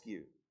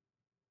rescue.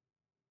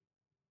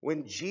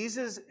 When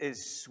Jesus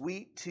is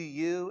sweet to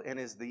you and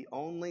is the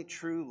only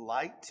true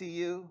light to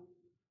you,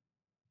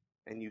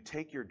 and you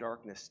take your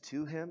darkness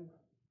to him,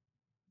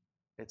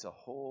 it's a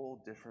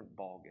whole different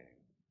ballgame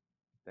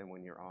than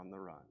when you're on the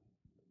run,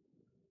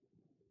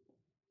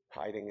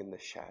 hiding in the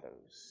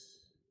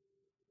shadows.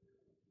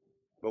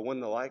 But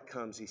when the light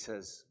comes, he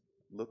says,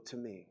 look to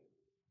me,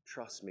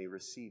 trust me,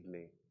 receive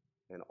me,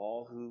 and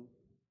all who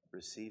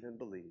receive and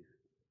believe,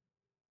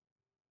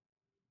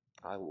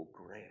 I will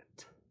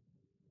grant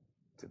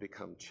to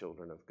become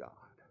children of God.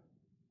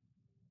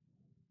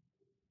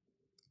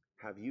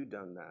 Have you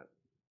done that?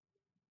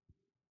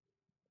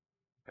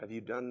 Have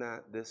you done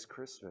that this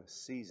Christmas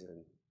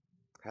season?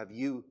 Have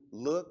you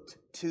looked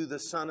to the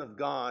Son of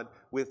God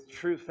with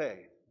true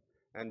faith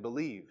and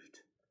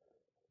believed?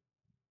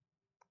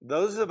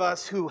 Those of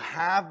us who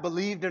have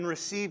believed and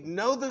received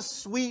know the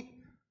sweet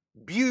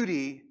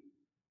beauty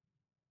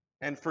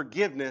and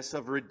forgiveness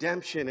of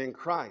redemption in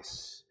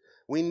Christ.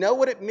 We know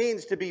what it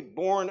means to be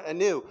born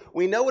anew.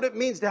 We know what it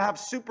means to have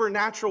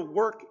supernatural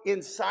work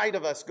inside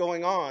of us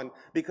going on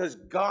because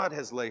God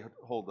has laid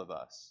hold of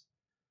us.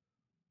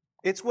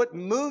 It's what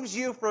moves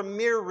you from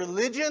mere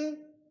religion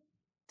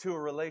to a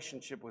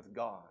relationship with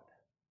God.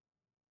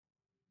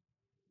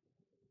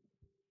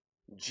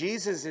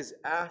 Jesus is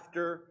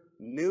after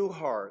new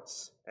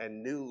hearts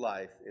and new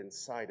life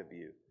inside of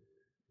you.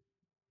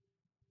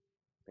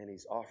 And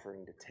He's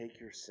offering to take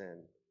your sin,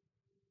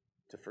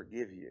 to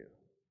forgive you,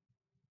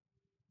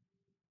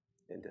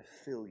 and to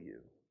fill you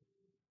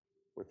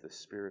with the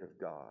Spirit of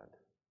God.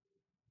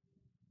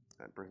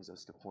 That brings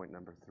us to point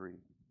number 3.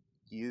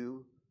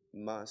 You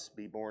must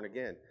be born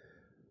again.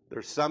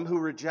 There's some who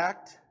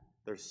reject,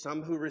 there's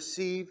some who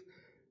receive,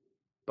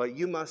 but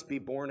you must be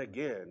born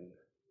again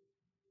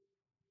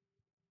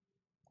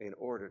in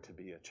order to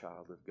be a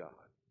child of God.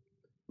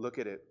 Look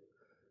at it.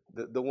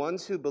 The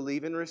ones who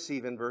believe and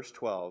receive in verse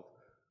 12,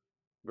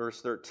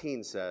 verse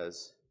 13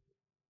 says,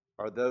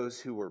 are those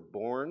who were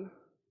born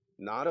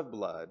not of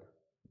blood,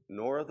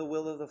 nor of the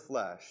will of the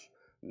flesh,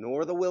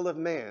 nor the will of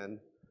man,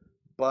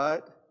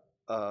 but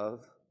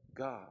of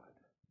God.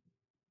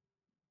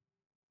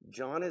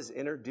 John is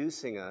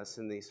introducing us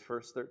in these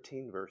first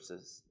 13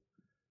 verses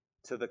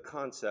to the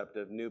concept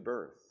of new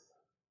birth.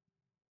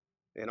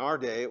 In our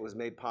day, it was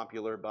made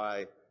popular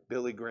by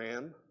Billy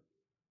Graham.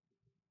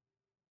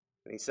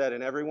 And he said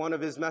in every one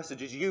of his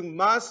messages, you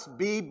must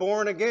be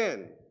born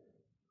again.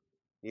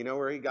 You know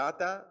where he got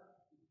that?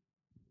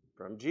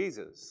 From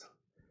Jesus.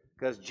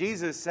 Because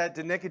Jesus said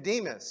to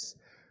Nicodemus,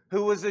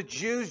 who was a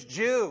Jew's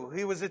Jew,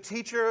 he was a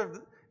teacher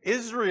of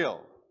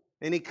Israel.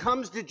 And he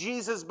comes to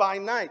Jesus by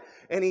night,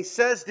 and he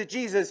says to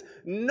Jesus,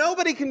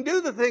 nobody can do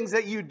the things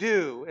that you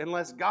do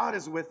unless God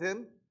is with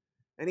him.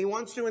 And he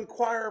wants to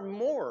inquire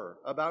more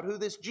about who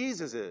this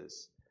Jesus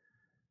is.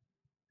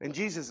 And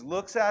Jesus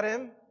looks at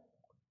him,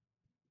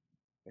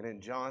 and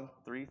in John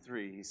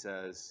 3:3 he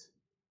says,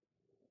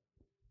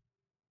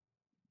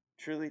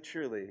 truly,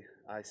 truly,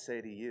 I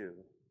say to you,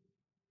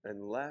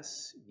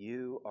 unless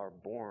you are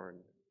born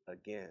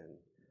again,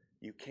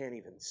 you can't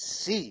even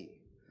see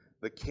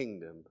the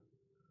kingdom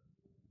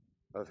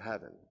of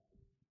heaven.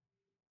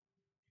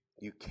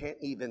 You can't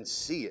even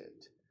see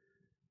it.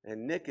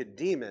 And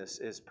Nicodemus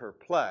is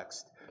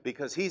perplexed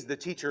because he's the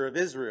teacher of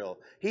Israel.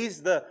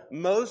 He's the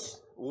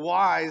most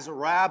wise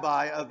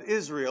rabbi of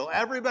Israel.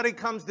 Everybody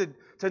comes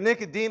to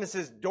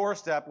Nicodemus'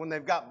 doorstep when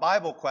they've got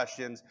Bible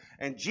questions,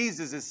 and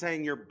Jesus is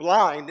saying, you're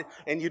blind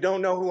and you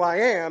don't know who I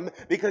am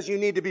because you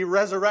need to be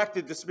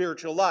resurrected to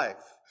spiritual life.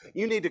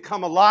 You need to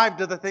come alive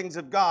to the things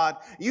of God.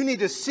 You need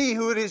to see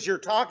who it is you're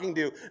talking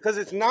to, because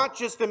it's not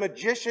just a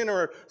magician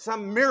or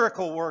some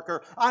miracle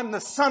worker. I'm the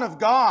Son of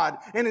God,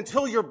 and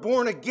until you're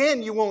born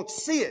again, you won't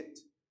see it.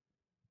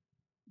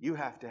 You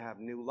have to have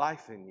new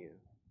life in you.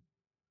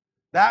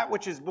 That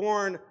which is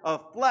born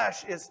of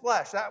flesh is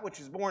flesh. That which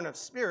is born of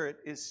spirit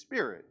is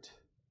spirit.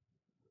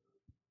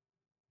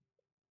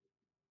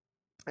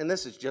 And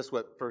this is just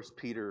what 1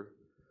 Peter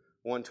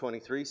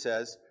 1:23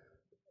 says.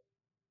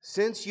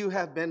 Since you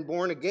have been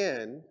born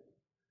again,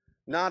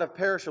 not of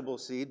perishable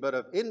seed, but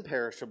of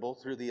imperishable,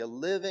 through the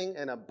living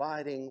and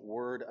abiding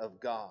Word of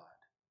God.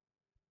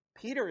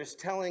 Peter is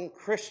telling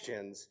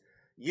Christians,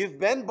 you've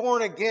been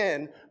born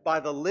again by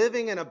the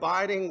living and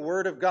abiding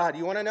Word of God.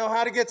 You want to know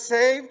how to get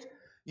saved?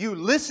 You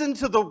listen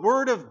to the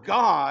Word of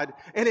God,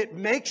 and it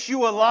makes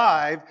you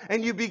alive,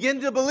 and you begin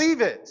to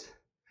believe it.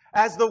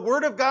 As the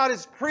Word of God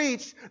is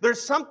preached,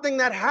 there's something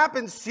that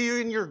happens to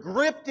you, and you're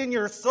gripped in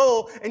your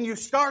soul, and you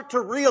start to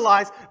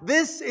realize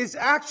this is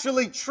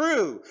actually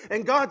true.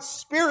 And God's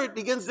Spirit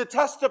begins to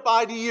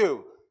testify to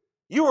you.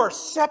 You are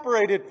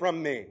separated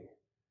from me.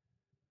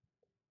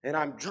 And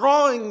I'm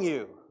drawing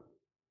you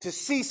to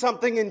see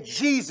something in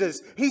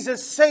Jesus. He's a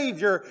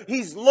Savior.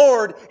 He's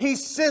Lord.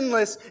 He's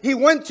sinless. He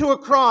went to a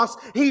cross.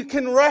 He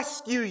can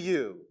rescue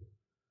you.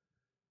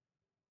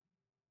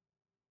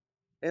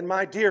 And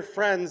my dear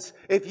friends,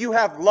 if you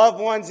have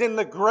loved ones in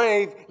the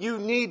grave, you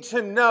need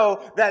to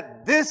know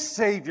that this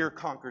Savior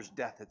conquers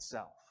death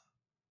itself.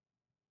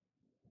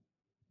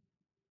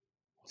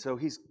 So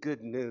He's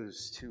good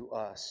news to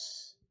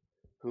us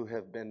who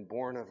have been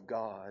born of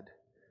God.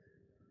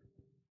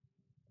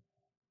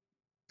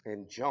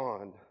 And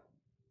John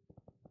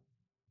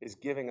is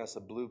giving us a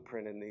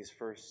blueprint in these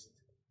first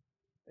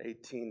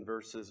 18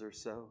 verses or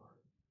so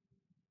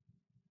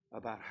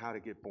about how to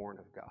get born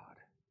of God.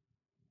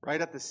 Right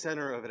at the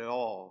center of it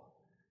all,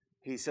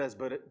 he says,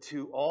 but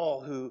to all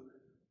who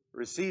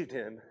received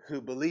Him, who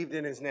believed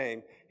in His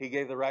name, He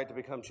gave the right to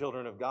become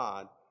children of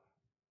God,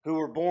 who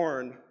were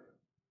born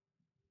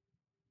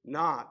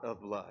not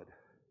of blood,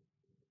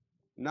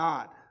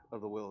 not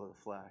of the will of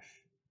the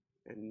flesh,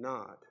 and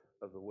not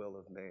of the will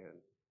of man,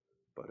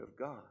 but of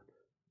God.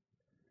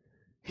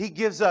 He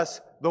gives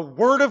us the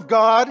Word of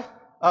God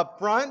up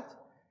front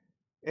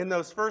in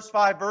those first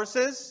 5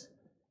 verses.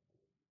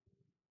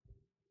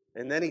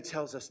 And then He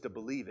tells us to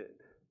believe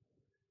it.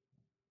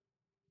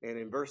 And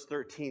in verse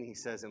 13, He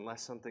says,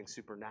 unless something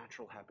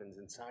supernatural happens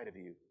inside of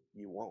you,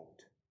 you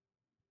won't.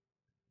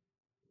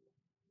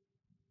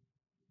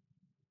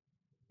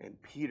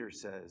 And Peter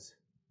says,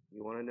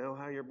 you want to know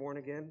how you're born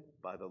again?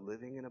 By the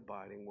living and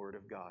abiding Word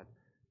of God.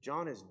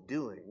 John is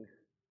doing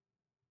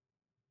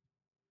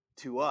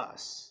to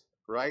us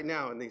right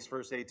now in these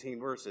first 18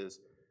 verses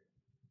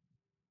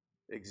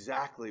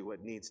exactly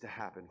what needs to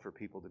happen for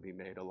people to be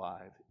made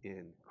alive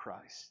in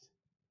Christ.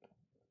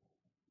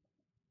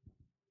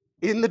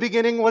 In the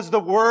beginning was the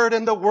Word,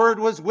 and the Word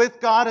was with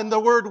God, and the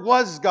Word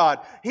was God.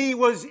 He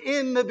was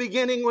in the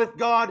beginning with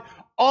God.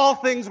 All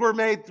things were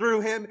made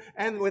through Him,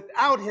 and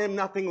without Him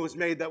nothing was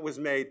made that was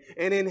made.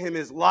 And in Him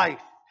is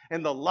life,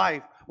 and the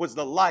life was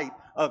the light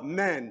of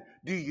men.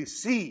 Do you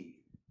see?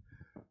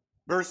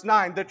 Verse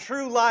 9, the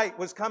true light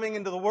was coming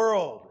into the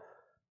world.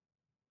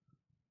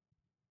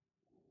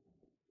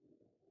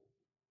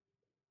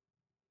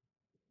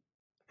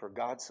 For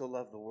God so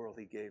loved the world,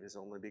 He gave His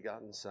only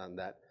begotten Son,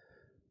 that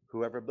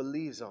whoever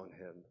believes on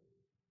Him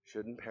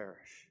shouldn't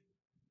perish,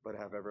 but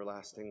have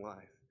everlasting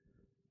life.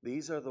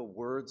 These are the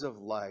words of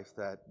life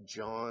that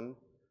John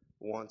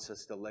wants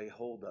us to lay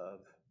hold of.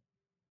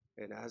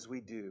 And as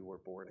we do, we're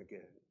born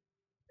again.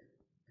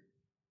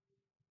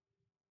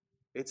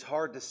 It's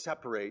hard to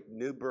separate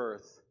new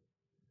birth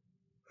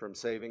from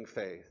saving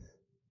faith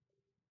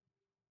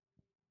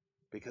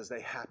because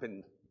they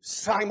happen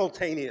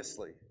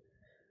simultaneously.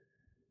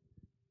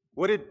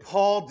 What did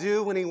Paul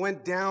do when he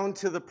went down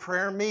to the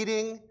prayer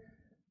meeting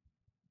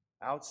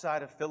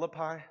outside of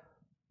Philippi?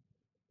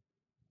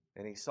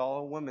 And he saw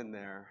a woman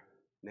there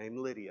named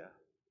Lydia.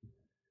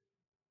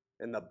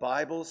 And the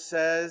Bible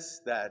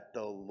says that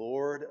the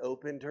Lord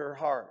opened her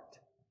heart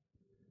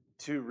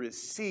to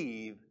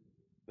receive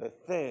the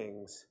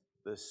things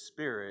the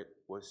Spirit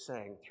was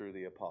saying through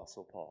the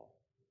Apostle Paul.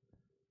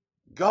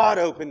 God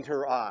opened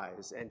her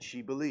eyes, and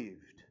she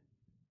believed,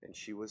 and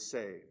she was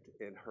saved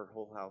in her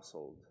whole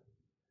household.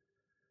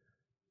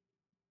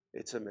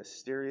 It's a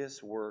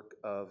mysterious work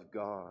of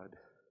God.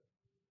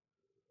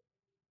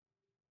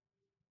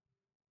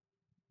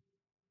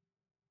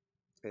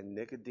 And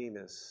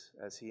Nicodemus,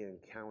 as he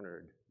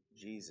encountered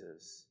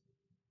Jesus,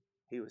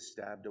 he was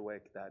stabbed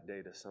awake that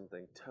day to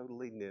something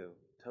totally new,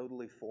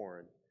 totally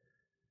foreign.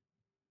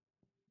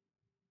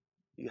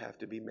 You have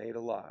to be made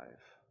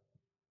alive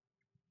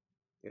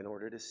in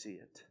order to see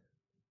it.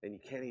 And you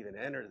can't even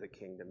enter the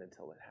kingdom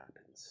until it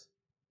happens.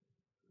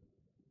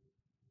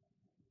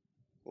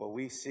 Well,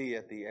 we see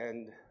at the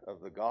end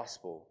of the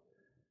gospel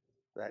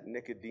that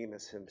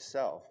Nicodemus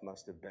himself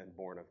must have been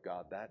born of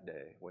God that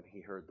day when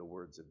he heard the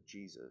words of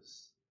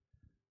Jesus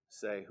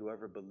say,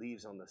 whoever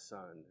believes on the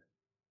Son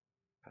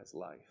has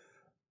life.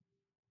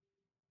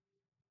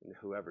 And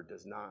whoever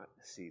does not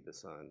see the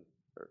Son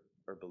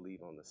or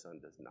believe on the Son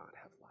does not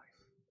have life,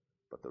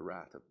 but the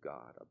wrath of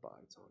God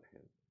abides on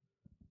him.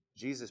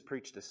 Jesus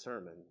preached a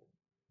sermon,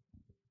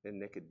 and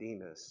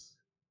Nicodemus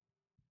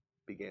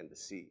began to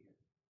see.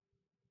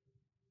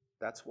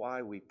 That's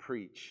why we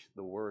preach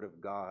the Word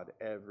of God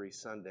every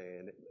Sunday.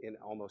 And in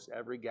almost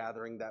every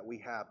gathering that we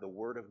have, the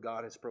Word of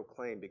God is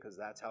proclaimed because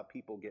that's how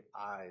people get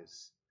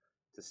eyes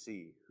to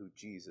see who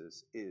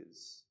Jesus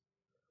is.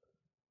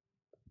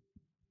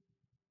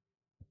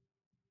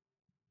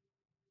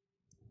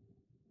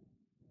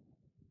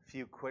 A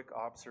few quick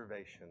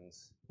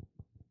observations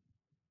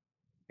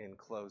in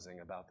closing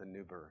about the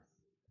new birth.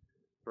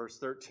 Verse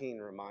 13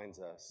 reminds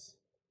us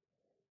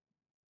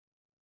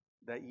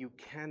that you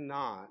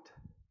cannot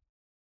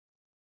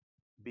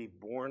be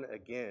born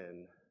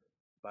again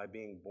by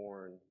being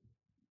born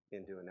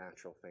into a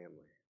natural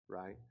family,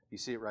 right? You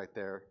see it right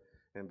there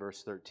in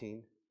verse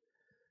 13.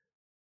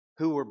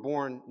 Who were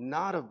born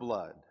not of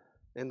blood.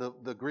 And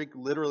the Greek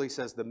literally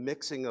says the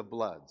mixing of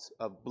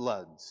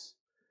bloods.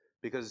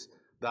 Because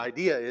the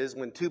idea is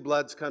when two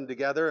bloods come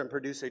together and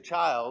produce a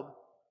child,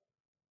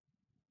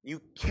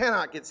 you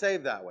cannot get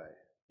saved that way.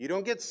 You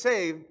don't get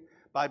saved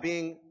by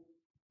being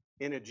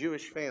in a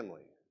Jewish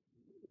family,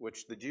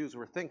 which the Jews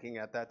were thinking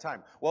at that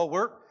time. Well,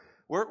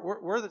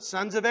 we're the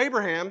sons of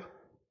Abraham,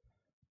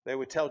 they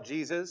would tell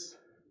Jesus.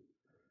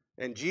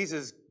 And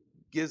Jesus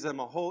gives them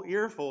a whole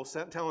earful,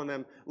 telling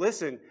them,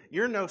 listen,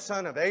 you're no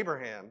son of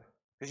Abraham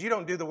because you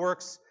don't do the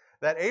works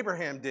that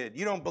Abraham did.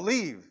 You don't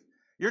believe.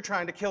 You're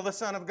trying to kill the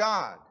Son of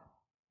God.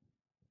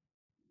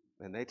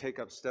 And they take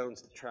up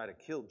stones to try to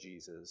kill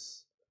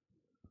Jesus.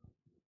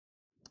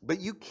 But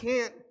you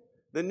can't,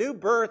 the new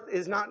birth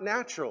is not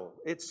natural.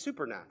 It's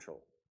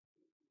supernatural.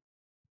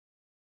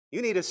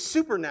 You need a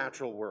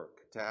supernatural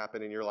work to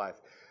happen in your life.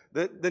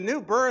 The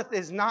new birth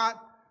is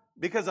not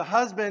because a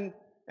husband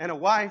and a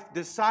wife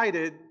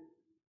decided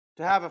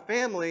to have a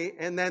family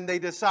and then they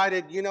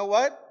decided, you know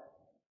what?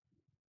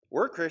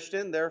 We're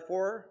Christian,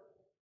 therefore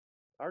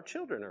our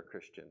children are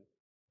Christian.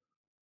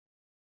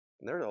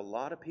 And there are a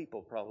lot of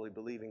people probably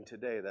believing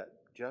today that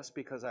just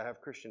because I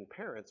have Christian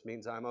parents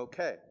means I'm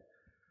okay.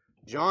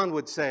 John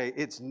would say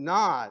it's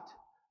not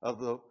of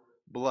the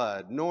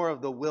blood, nor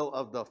of the will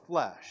of the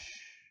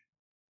flesh,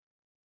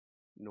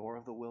 nor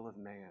of the will of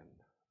man.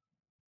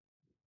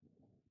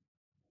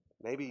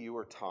 Maybe you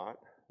were taught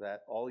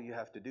that all you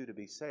have to do to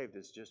be saved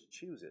is just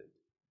choose it.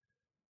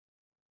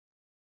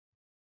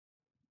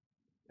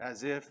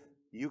 as if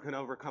you can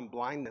overcome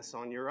blindness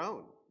on your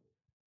own.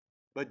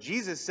 But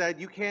Jesus said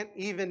you can't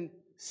even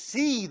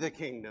see the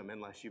kingdom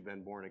unless you've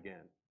been born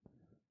again.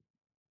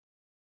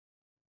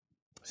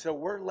 So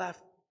we're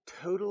left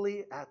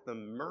totally at the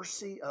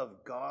mercy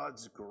of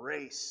God's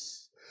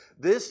grace.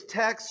 This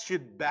text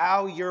should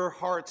bow your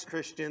hearts,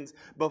 Christians,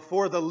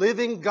 before the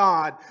living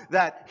God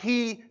that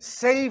He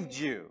saved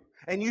you.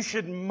 And you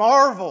should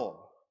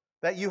marvel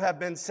that you have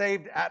been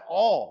saved at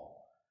all.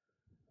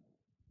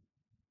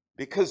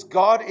 Because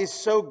God is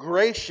so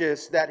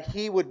gracious that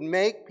He would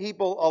make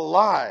people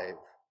alive.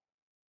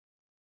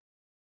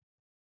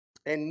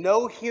 And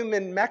no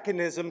human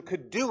mechanism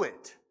could do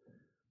it.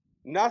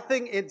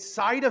 Nothing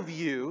inside of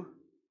you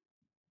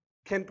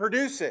can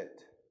produce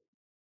it.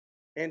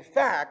 In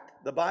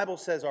fact, the Bible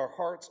says our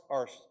hearts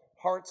are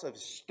hearts of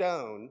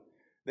stone.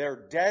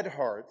 They're dead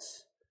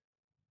hearts,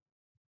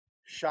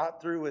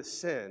 shot through with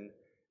sin.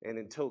 And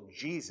until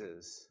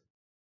Jesus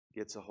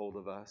gets a hold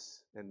of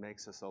us and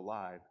makes us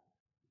alive,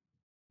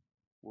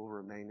 we'll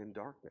remain in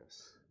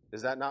darkness.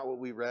 Is that not what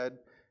we read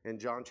in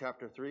John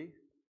chapter 3?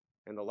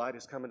 And the light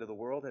has come into the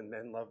world, and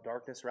men love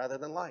darkness rather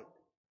than light.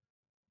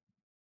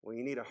 Well,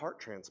 you need a heart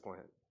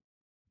transplant.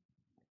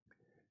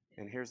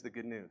 And here's the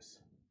good news.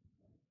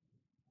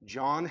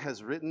 John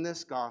has written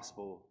this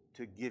gospel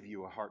to give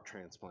you a heart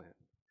transplant.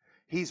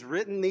 He's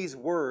written these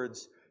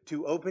words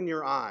to open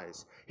your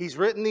eyes. He's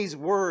written these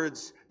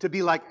words to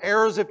be like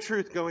arrows of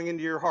truth going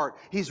into your heart.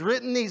 He's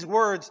written these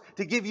words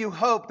to give you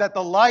hope that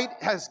the light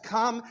has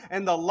come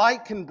and the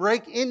light can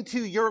break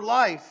into your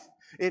life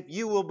if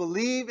you will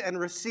believe and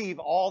receive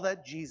all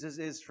that Jesus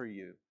is for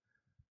you.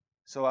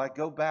 So I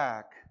go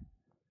back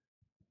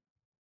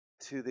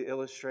to the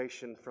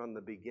illustration from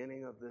the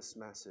beginning of this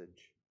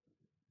message.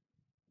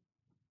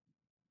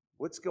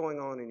 What's going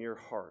on in your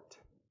heart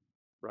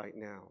right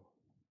now?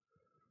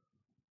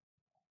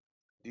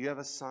 Do you have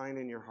a sign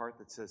in your heart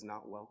that says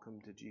not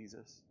welcome to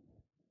Jesus?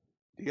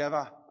 Do you have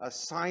a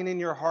sign in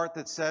your heart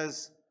that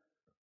says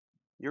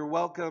you're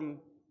welcome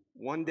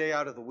one day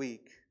out of the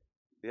week,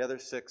 the other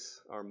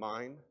 6 are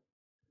mine?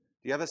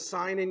 Do you have a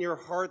sign in your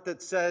heart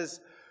that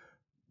says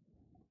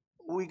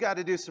we got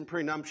to do some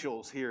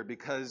prenuptials here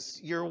because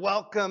you're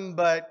welcome,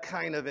 but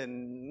kind of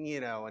in,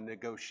 a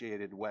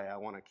negotiated way. I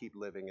want to keep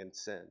living in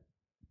sin.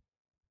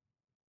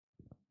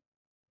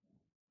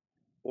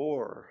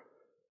 Or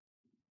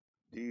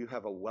do you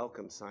have a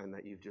welcome sign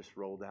that you've just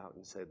rolled out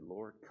and said,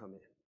 Lord, come in.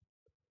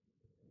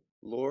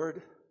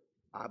 Lord,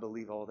 I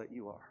believe all that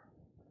you are.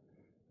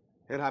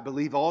 And I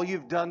believe all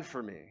you've done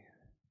for me.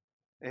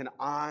 And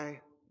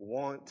I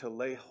want to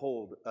lay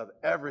hold of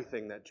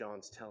everything that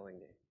John's telling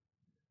me,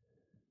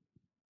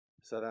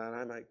 so that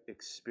I might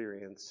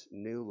experience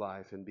new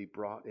life and be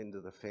brought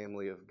into the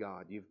family of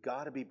God. You've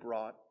got to be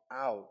brought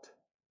out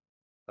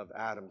of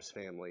Adam's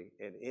family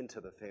and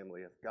into the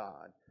family of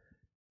God.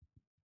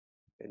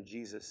 And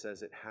Jesus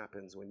says it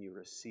happens when you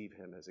receive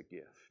Him as a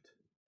gift.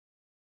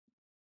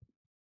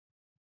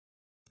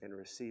 And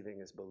receiving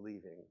is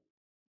believing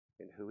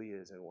in who He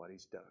is and what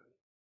He's done.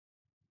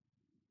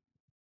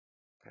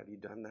 Have you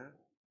done that?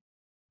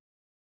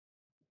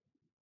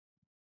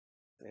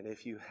 And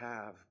if you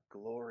have,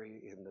 glory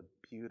in the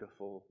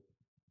beautiful,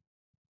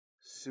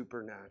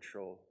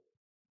 supernatural,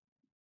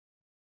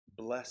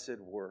 blessed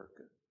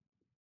work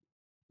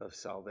of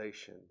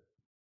salvation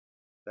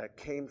that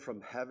came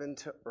from heaven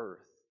to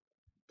earth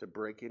to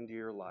break into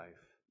your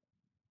life,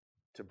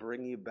 to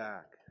bring you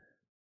back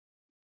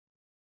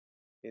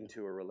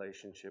into a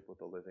relationship with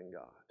the living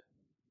God.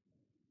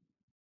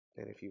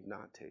 And if you've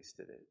not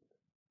tasted it,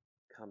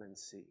 come and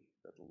see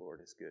that the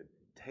Lord is good.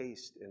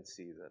 Taste and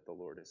see that the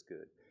Lord is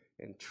good.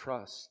 And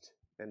trust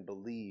and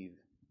believe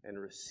and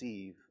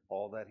receive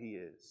all that He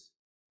is.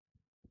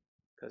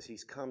 Because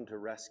He's come to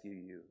rescue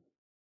you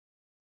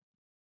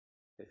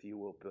if you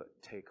will but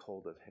take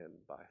hold of Him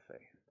by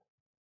faith.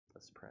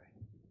 Let's pray.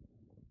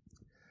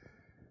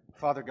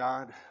 Father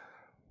God,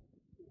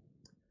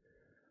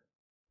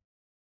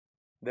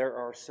 there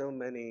are so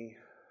many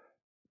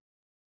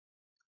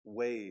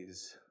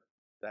ways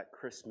that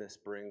Christmas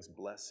brings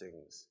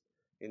blessings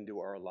into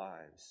our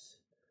lives,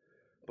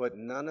 but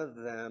none of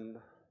them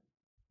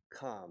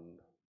come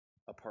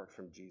apart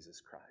from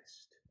Jesus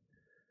Christ.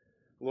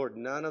 Lord,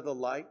 none of the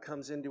light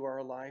comes into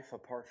our life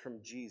apart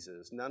from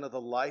Jesus. None of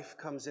the life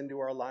comes into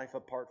our life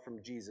apart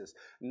from Jesus.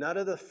 None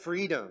of the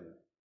freedom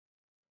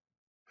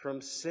from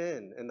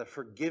sin and the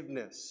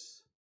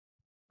forgiveness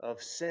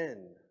of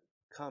sin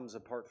comes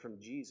apart from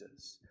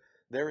Jesus.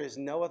 There is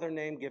no other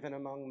name given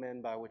among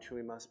men by which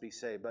we must be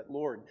saved. But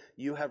Lord,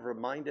 you have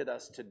reminded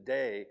us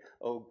today,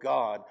 O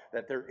God,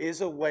 that there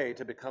is a way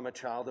to become a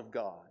child of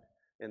God,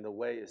 and the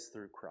way is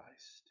through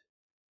Christ.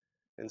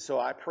 And so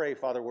I pray,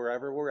 Father,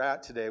 wherever we're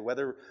at today,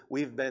 whether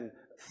we've been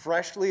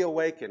freshly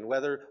awakened,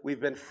 whether we've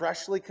been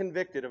freshly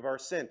convicted of our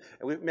sin,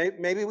 and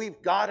maybe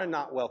we've got a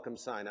not welcome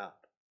sign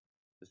up.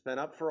 It's been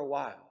up for a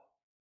while.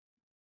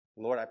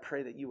 Lord, I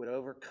pray that you would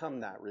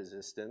overcome that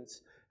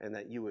resistance and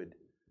that you would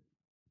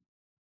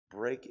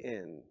break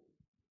in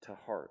to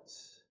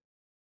hearts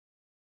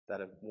that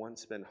have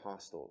once been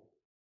hostile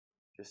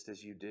just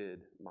as you did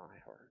my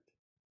heart.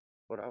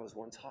 Lord, I was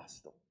once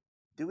hostile.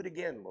 Do it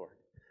again, Lord.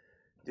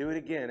 Do it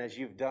again as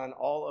you've done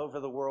all over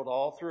the world,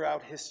 all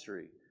throughout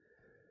history.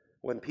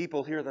 When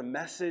people hear the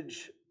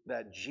message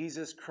that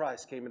Jesus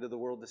Christ came into the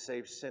world to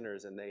save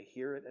sinners, and they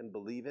hear it and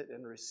believe it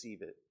and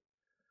receive it,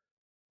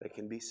 they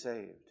can be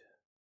saved.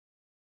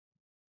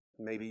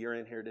 Maybe you're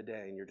in here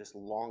today and you're just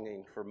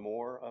longing for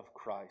more of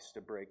Christ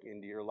to break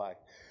into your life.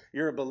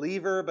 You're a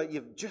believer, but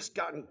you've just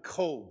gotten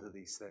cold to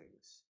these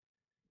things.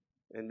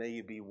 And may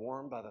you be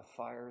warmed by the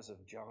fires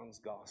of John's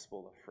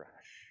gospel afresh.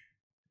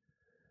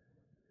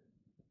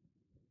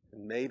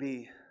 And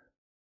maybe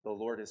the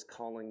Lord is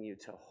calling you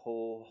to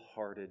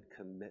wholehearted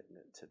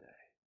commitment today.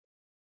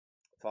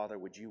 Father,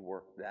 would you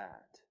work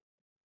that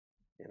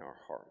in our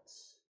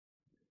hearts?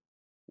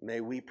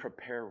 May we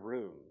prepare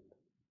room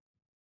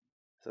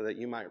so that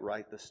you might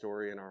write the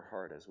story in our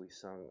heart as we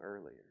sung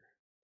earlier.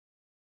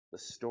 The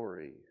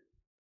story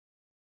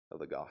of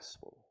the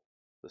gospel,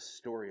 the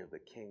story of the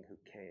King who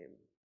came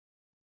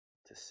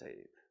to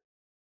save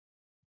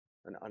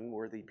an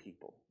unworthy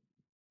people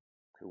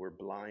who were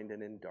blind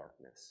and in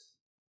darkness.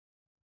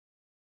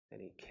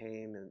 And he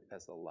came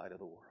as the light of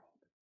the world.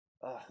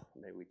 Oh,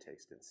 may we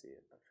taste and see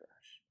it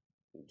afresh.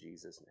 In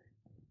Jesus'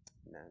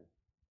 name, amen.